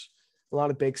marketers, a lot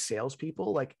of big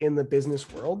salespeople, like, in the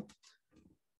business world.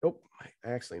 Oh, I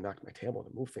actually knocked my table to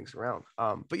move things around.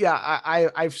 But yeah,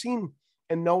 I've seen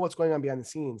and know what's going on behind the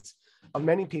scenes of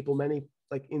many people, many,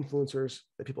 like, influencers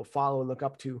that people follow and look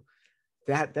up to.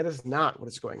 That is not what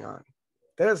is going on.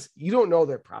 You don't know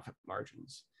their profit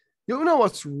margins. You don't know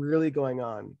what's really going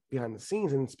on behind the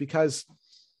scenes. And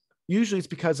usually it's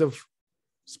because of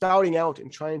spouting out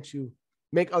and trying to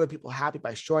make other people happy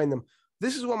by showing them,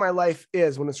 this is what my life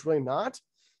is, when it's really not,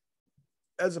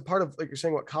 as a part of, like you're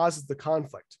saying, what causes the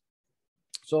conflict.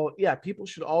 So yeah, people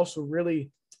should also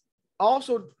really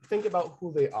think about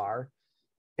who they are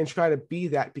and try to be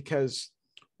that, because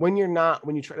when you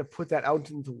try to put that out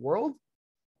into the world,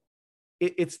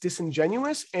 it's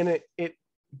disingenuous, and it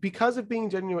because of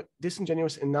being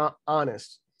disingenuous and not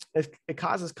honest, it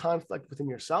causes conflict within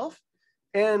yourself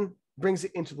and brings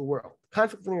it into the world.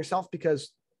 Conflict within yourself,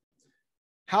 because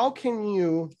how can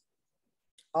you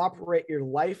operate your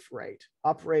life right,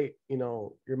 operate,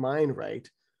 your mind right,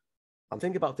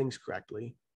 think about things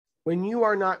correctly, when you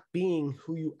are not being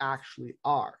who you actually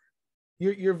are?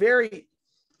 Your very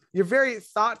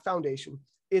thought foundation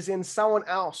is in someone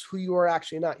else who you are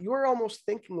actually not. You are almost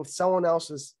thinking with someone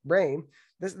else's brain.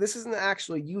 This isn't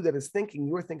actually you that is thinking.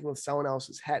 You are thinking with someone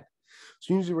else's head.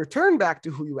 So you need to return back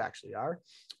to who you actually are,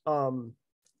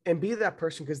 and be that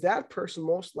person, because that person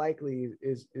most likely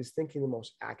is thinking the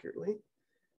most accurately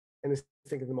and is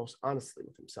thinking the most honestly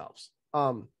with themselves.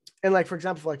 And like, for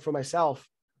example, like for myself,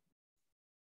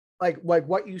 like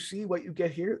what you see, what you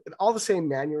get here, and all the same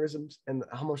mannerisms and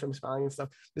how much I'm smiling and stuff,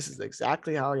 this is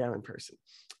exactly how I am in person.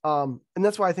 And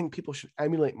that's why I think people should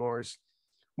emulate more, is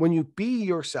when you be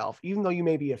yourself, even though you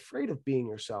may be afraid of being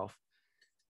yourself,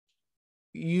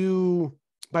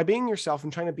 by being yourself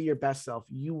and trying to be your best self,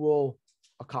 you will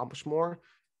accomplish more.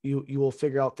 You will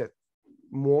figure out that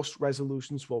most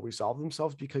resolutions will resolve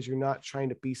themselves because you're not trying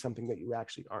to be something that you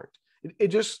actually aren't. It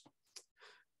just,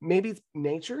 maybe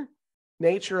nature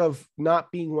of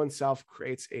not being oneself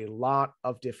creates a lot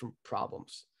of different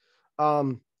problems.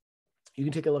 You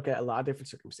can take a look at a lot of different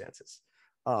circumstances.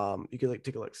 You can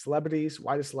take a look at celebrities.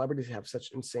 Why do celebrities have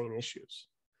such insane issues?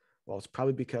 Well, it's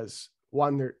probably because,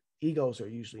 one, their egos are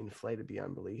usually inflated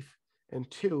beyond belief. And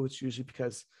two, it's usually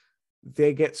because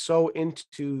they get so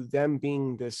into them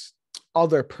being this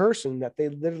other person that they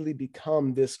literally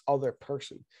become this other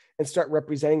person and start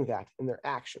representing that in their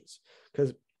actions.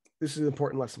 Because this is an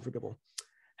important lesson for people.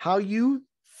 How you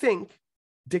think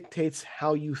dictates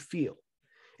how you feel,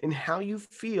 and how you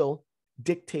feel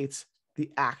dictates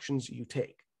the actions you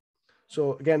take.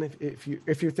 So again, if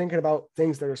you're thinking about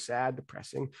things that are sad,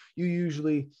 depressing, you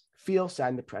usually feel sad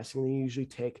and depressing, and you usually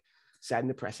take sad and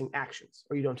depressing actions,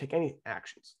 or you don't take any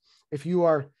actions. If you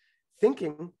are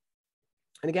thinking,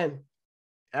 and again,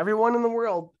 everyone in the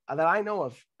world that I know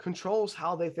of controls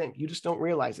how they think. You just don't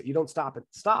realize it. You don't stop,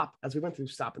 as we went through,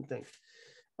 stop and think.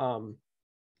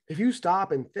 If you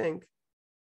stop and think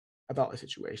about a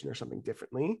situation or something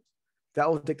differently, that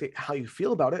will dictate how you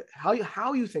feel about it, how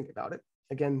you think about it.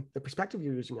 Again, the perspective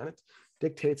you're using on it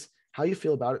dictates how you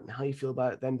feel about it, and how you feel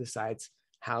about it then decides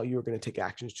how you're going to take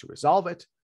actions to resolve it,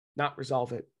 not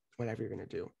resolve it, whatever you're going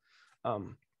to do.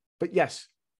 But yes,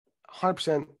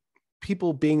 100%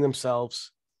 people being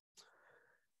themselves,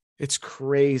 it's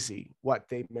crazy what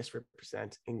they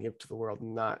misrepresent and give to the world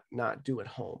and not do at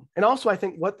home. And also, I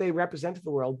think what they represent to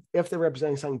the world, if they're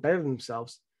representing something better than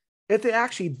themselves, if they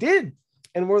actually did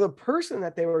and were the person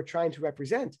that they were trying to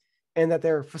represent and that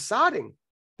they're facading,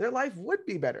 their life would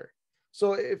be better.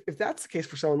 So if that's the case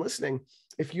for someone listening,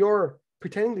 if you're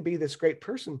pretending to be this great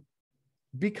person,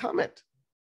 become it.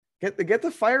 Get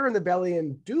the fire in the belly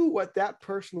and do what that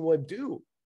person would do.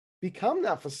 Become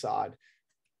that facade.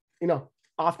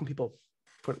 Often people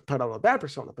put on a bad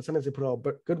persona, but sometimes they put on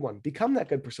a good one. Become that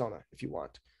good persona if you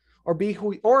want, or be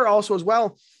who, or also as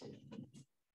well,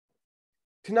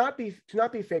 to not be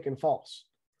fake and false.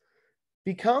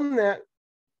 Become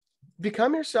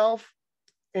yourself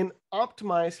and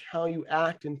optimize how you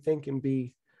act and think and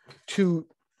be, to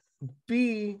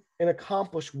be and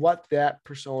accomplish what that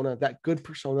persona, that good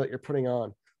persona that you're putting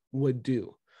on, would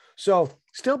do. So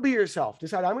still be yourself.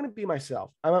 Decide, I'm going to be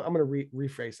myself. I'm going to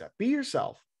rephrase that. Be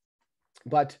yourself,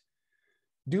 but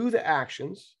do the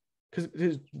actions,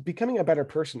 because becoming a better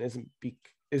person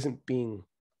isn't being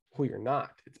who you're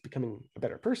not. It's becoming a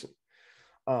better person,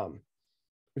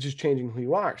 which is changing who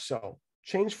you are. So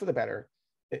change for the better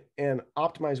and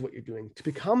optimize what you're doing to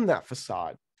become that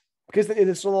facade, because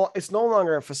it's no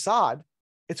longer a facade.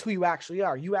 It's who you actually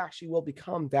are. You actually will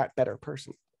become that better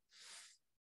person.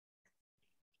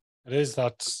 It is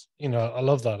that, I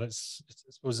love that. I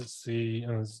suppose it's the,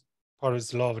 it's part of it's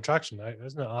the law of attraction, right?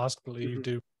 Isn't it? Ask, believe,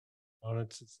 do. And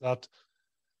it's that,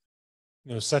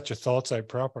 set your thoughts out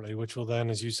properly, which will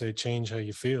then, as you say, change how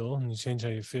you feel, and you change how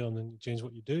you feel, and then you change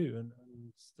what you do. And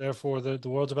therefore the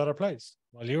world's a better place.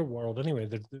 Well, your world anyway,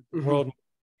 the world,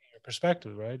 your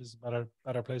perspective, right, is a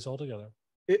better place altogether.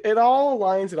 It all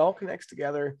aligns, it all connects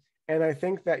together. And I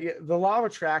think that the law of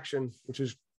attraction, which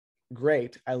is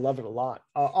great, I love it a lot,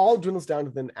 all dwindles down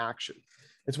to then action.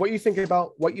 It's what you think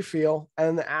about, what you feel,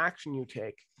 and the action you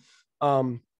take.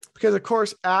 Because of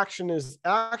course, action is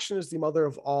the mother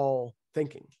of all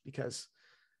thinking, because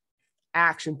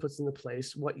action puts into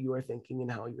place what you are thinking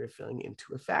and how you are feeling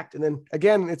into effect. And then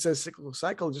again, it's a cyclical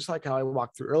cycle, just like how I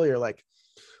walked through earlier. Like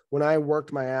when I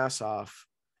worked my ass off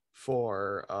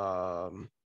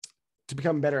to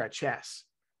become better at chess.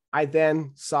 I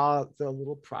then saw the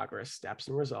little progress steps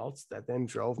and results that then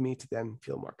drove me to then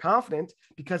feel more confident.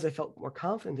 Because I felt more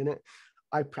confident in it,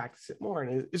 I practice it more.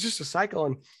 And it's just a cycle.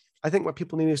 And I think what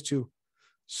people need is to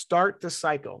start the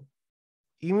cycle,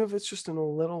 even if it's just in a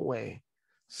little way.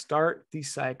 Start the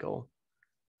cycle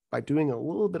by doing a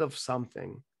little bit of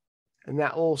something. And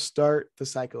that will start the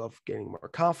cycle of getting more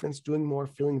confidence, doing more,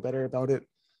 feeling better about it.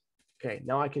 Okay,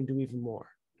 now I can do even more.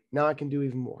 Now I can do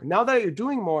even more. Now that you're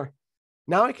doing more,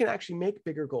 now I can actually make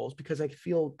bigger goals because I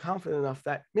feel confident enough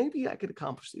that maybe I could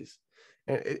accomplish these.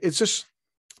 And it's just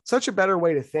such a better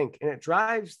way to think. And it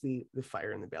drives the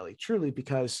fire in the belly, truly,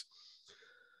 because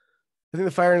I think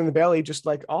the fire in the belly, just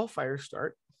like all fires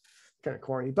start, kind of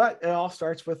corny, but it all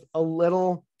starts with a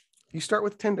little, you start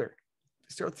with tinder.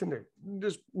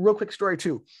 Just real quick story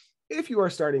too. If you are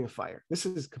starting a fire, this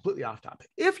is completely off topic.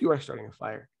 If you are starting a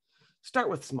fire, start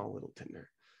with small little tinder.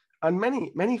 On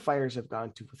many fires I've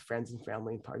gone to with friends and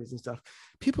family and parties and stuff,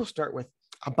 people start with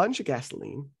a bunch of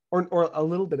gasoline or a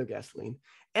little bit of gasoline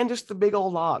and just the big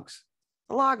old logs.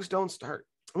 The logs don't start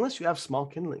unless you have small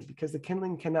kindling, because the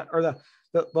kindling cannot, or the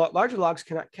larger logs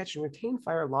cannot catch and retain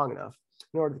fire long enough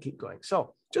in order to keep going.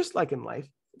 So just like in life,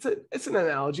 it's an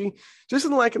analogy, just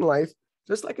like in life,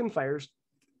 just like in fires,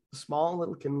 the small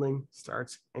little kindling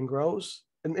starts and grows.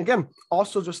 And again,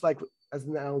 also just like, as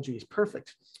an analogy is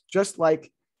perfect, just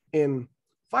like in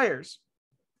fires,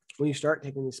 when you start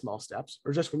taking these small steps,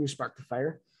 or just when you spark the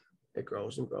fire, it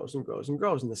grows and grows and grows and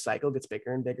grows. And the cycle gets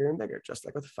bigger and bigger and bigger, just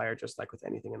like with fire, just like with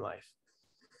anything in life.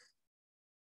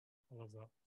 I love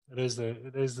that.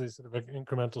 It is the sort of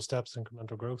incremental steps,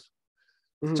 incremental growth.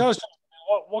 Mm-hmm. Tell us,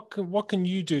 what can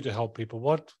you do to help people?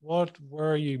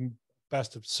 Where are you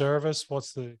best of service?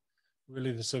 What's the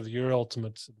sort of your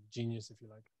ultimate sort of genius, if you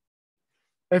like?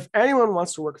 If anyone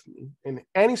wants to work with me in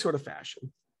any sort of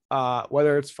fashion,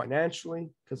 whether it's financially,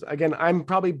 because again, I'm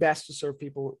probably best to serve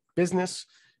people, business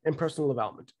and personal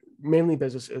development. Mainly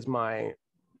business is my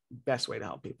best way to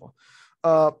help people.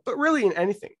 But really in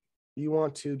anything, you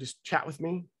want to just chat with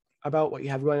me about what you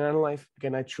have going on in life.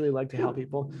 Again, I truly like to help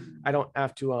people. I don't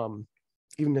have to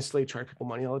even necessarily charge people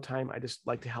money all the time. I just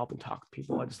like to help and talk to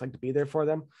people. I just like to be there for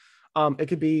them. It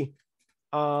could be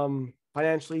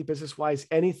financially, business-wise,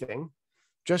 anything.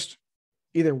 Just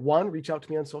either one, reach out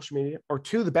to me on social media, or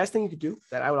two, the best thing you could do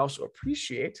that I would also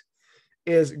appreciate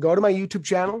is go to my YouTube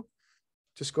channel.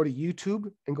 Just go to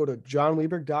YouTube and go to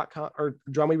johnweberg.com or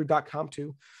johnweberg.com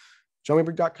too,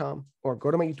 johnweberg.com, or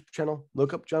go to my YouTube channel,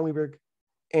 look up John Weberg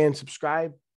and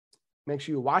subscribe. Make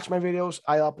sure you watch my videos.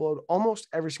 I upload almost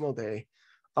every single day.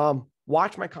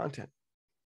 Watch my content.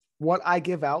 What I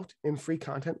give out in free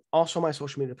content, also my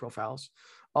social media profiles,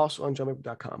 also on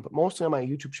johnweberg.com, but mostly on my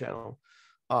YouTube channel,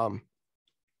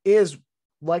 is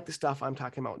like the stuff I'm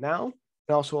talking about now.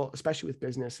 And also, especially with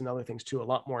business and other things too, a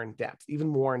lot more in depth, even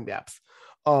more in depth.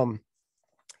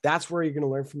 That's where you're going to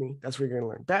learn from me. That's where you're going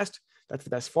to learn best. That's the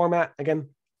best format. Again,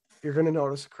 you're going to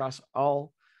notice across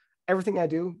everything I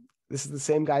do, this is the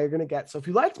same guy you're going to get. So if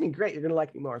you liked me, great. You're going to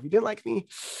like me more. If you didn't like me,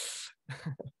 but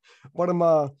go to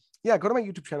my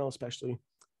YouTube channel, especially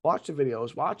watch the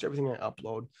videos, watch everything I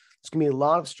upload. It's going to be a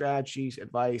lot of strategies,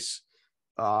 advice,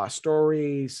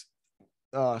 stories,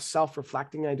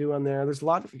 self-reflecting I do on there. There's a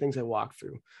lot of different things I walk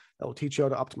through that will teach you how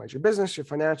to optimize your business, your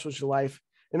financials, your life,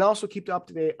 and also keep you up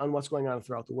to date on what's going on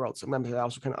throughout the world. Sometimes I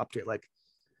also kind of update, like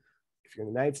if you're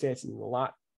in the United States and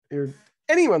you're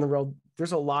anywhere in the world,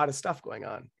 there's a lot of stuff going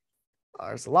on.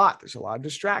 There's a lot of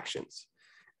distractions.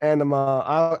 And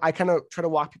I kind of try to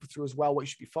walk people through as well what you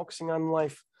should be focusing on in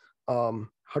life,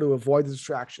 how to avoid the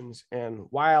distractions, and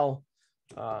while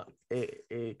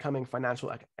a coming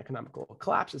financial economical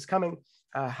collapse is coming,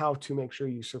 how to make sure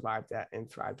you survive that and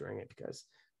thrive during it, because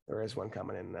there is one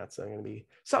coming in, and that's going to be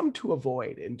something to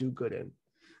avoid and do good in.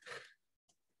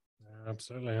 Yeah,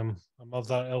 absolutely. I'm of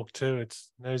that ilk too.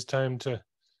 Now's time to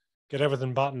get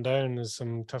everything battened down. There's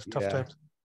some tough times.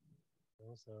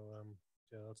 So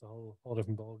that's a whole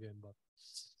different ballgame. But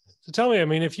so tell me, I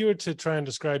mean, if you were to try and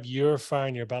describe your fire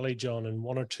in your belly, John, in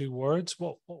one or two words,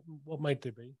 what might they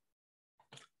be?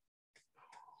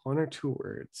 One or two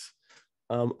words.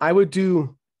 I would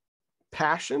do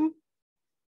passion.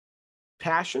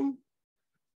 Passion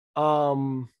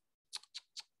because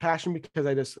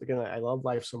I love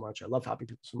life so much. I love helping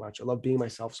people so much. I love being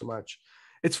myself so much.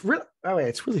 It's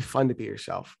really fun to be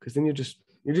yourself, because then you're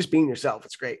just being yourself.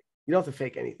 It's great. You don't have to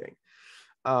fake anything.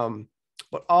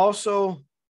 But also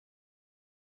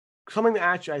coming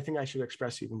at you, I think I should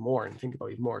express even more and think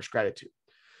about even more is gratitude.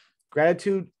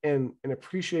 Gratitude and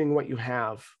appreciating what you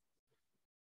have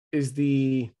is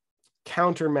the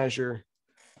countermeasure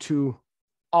to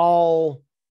all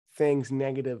things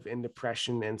negative and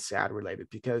depression and sad related,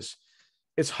 because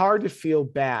it's hard to feel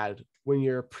bad when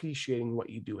you're appreciating what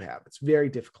you do have. It's very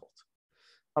difficult.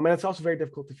 And it's also very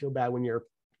difficult to feel bad when you're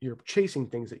chasing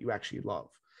things that you actually love.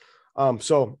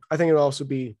 So I think it'll also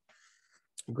be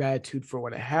gratitude for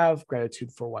what I have,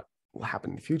 gratitude for what will happen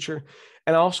in the future,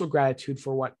 and also gratitude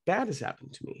for what bad has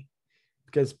happened to me,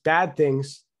 because bad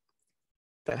things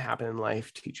that happen in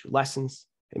life teach you lessons.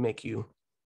 They make you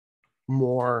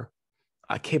more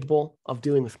capable of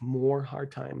dealing with more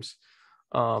hard times.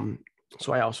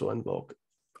 So I also invoke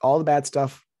all the bad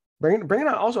stuff. Bring it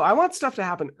on. Also, I want stuff to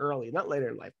happen early, not later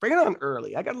in life. Bring it on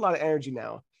early. I got a lot of energy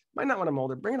now. Might not when I'm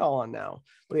older. Bring it all on now.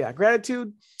 But yeah,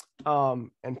 gratitude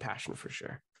and passion for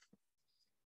sure.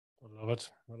 I love it.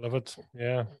 I love it.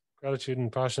 Yeah, gratitude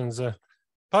and passion's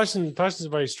passion's a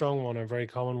very strong one, a very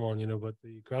common one, you know. But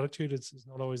the gratitude is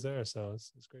not always there. So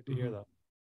it's great to hear that.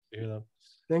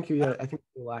 Thank you. Yeah, I think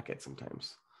we lack it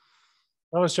sometimes.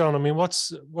 That was John. I mean,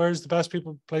 where's the best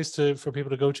place for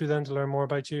people to go to then to learn more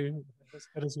about you?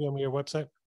 Head us again with your website.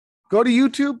 Go to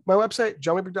YouTube, my website,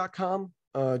 johnweberg.com,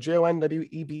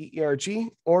 JONWEBERG,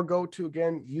 or go to,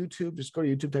 again, YouTube. Just go to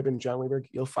YouTube, type in John Weberg.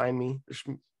 You'll find me. There's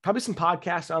probably some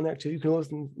podcasts on there too. You can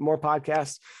listen to more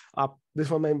podcasts. This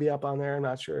one may be up on there. I'm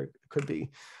not sure. It could be.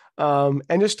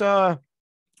 And just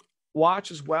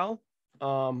watch as well.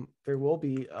 There will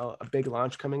be a big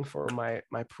launch coming for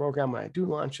my program when I do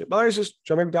launch it. But there's just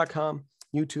johnweberg.com,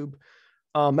 YouTube.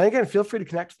 And again, feel free to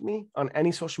connect with me on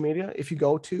any social media. If you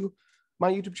go to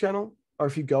my YouTube channel, or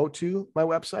if you go to my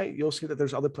website, you'll see that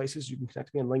there's other places you can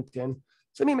connect me on LinkedIn.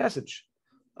 Send me a message.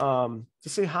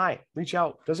 Just say hi, reach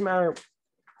out. Doesn't matter.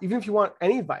 Even if you want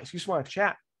any advice, you just want to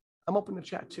chat, I'm open to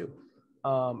chat too.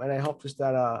 And I hope just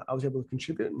that I was able to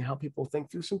contribute and help people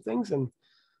think through some things. And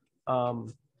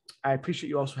I appreciate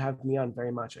you also having me on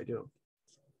very much. I do.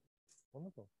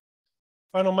 Wonderful.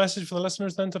 Final message for the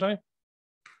listeners then today?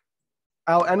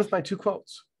 I'll end with my 2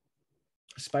 quotes.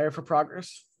 Aspire for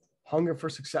progress, hunger for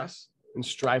success, and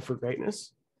strive for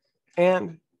greatness.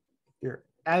 And your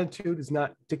attitude is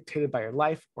not dictated by your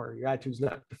life, or your attitude is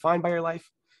not defined by your life.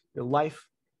 Your life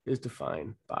is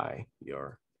defined by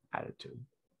your attitude.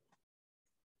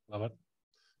 Love it.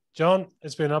 John,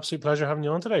 it's been an absolute pleasure having you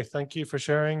on today. Thank you for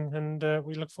sharing, and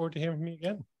we look forward to hearing from you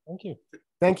again. Thank you.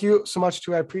 Thank you so much,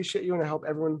 too. I appreciate you, and I hope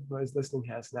everyone who is listening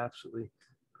has an absolutely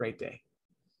great day.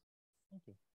 Thank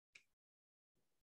you.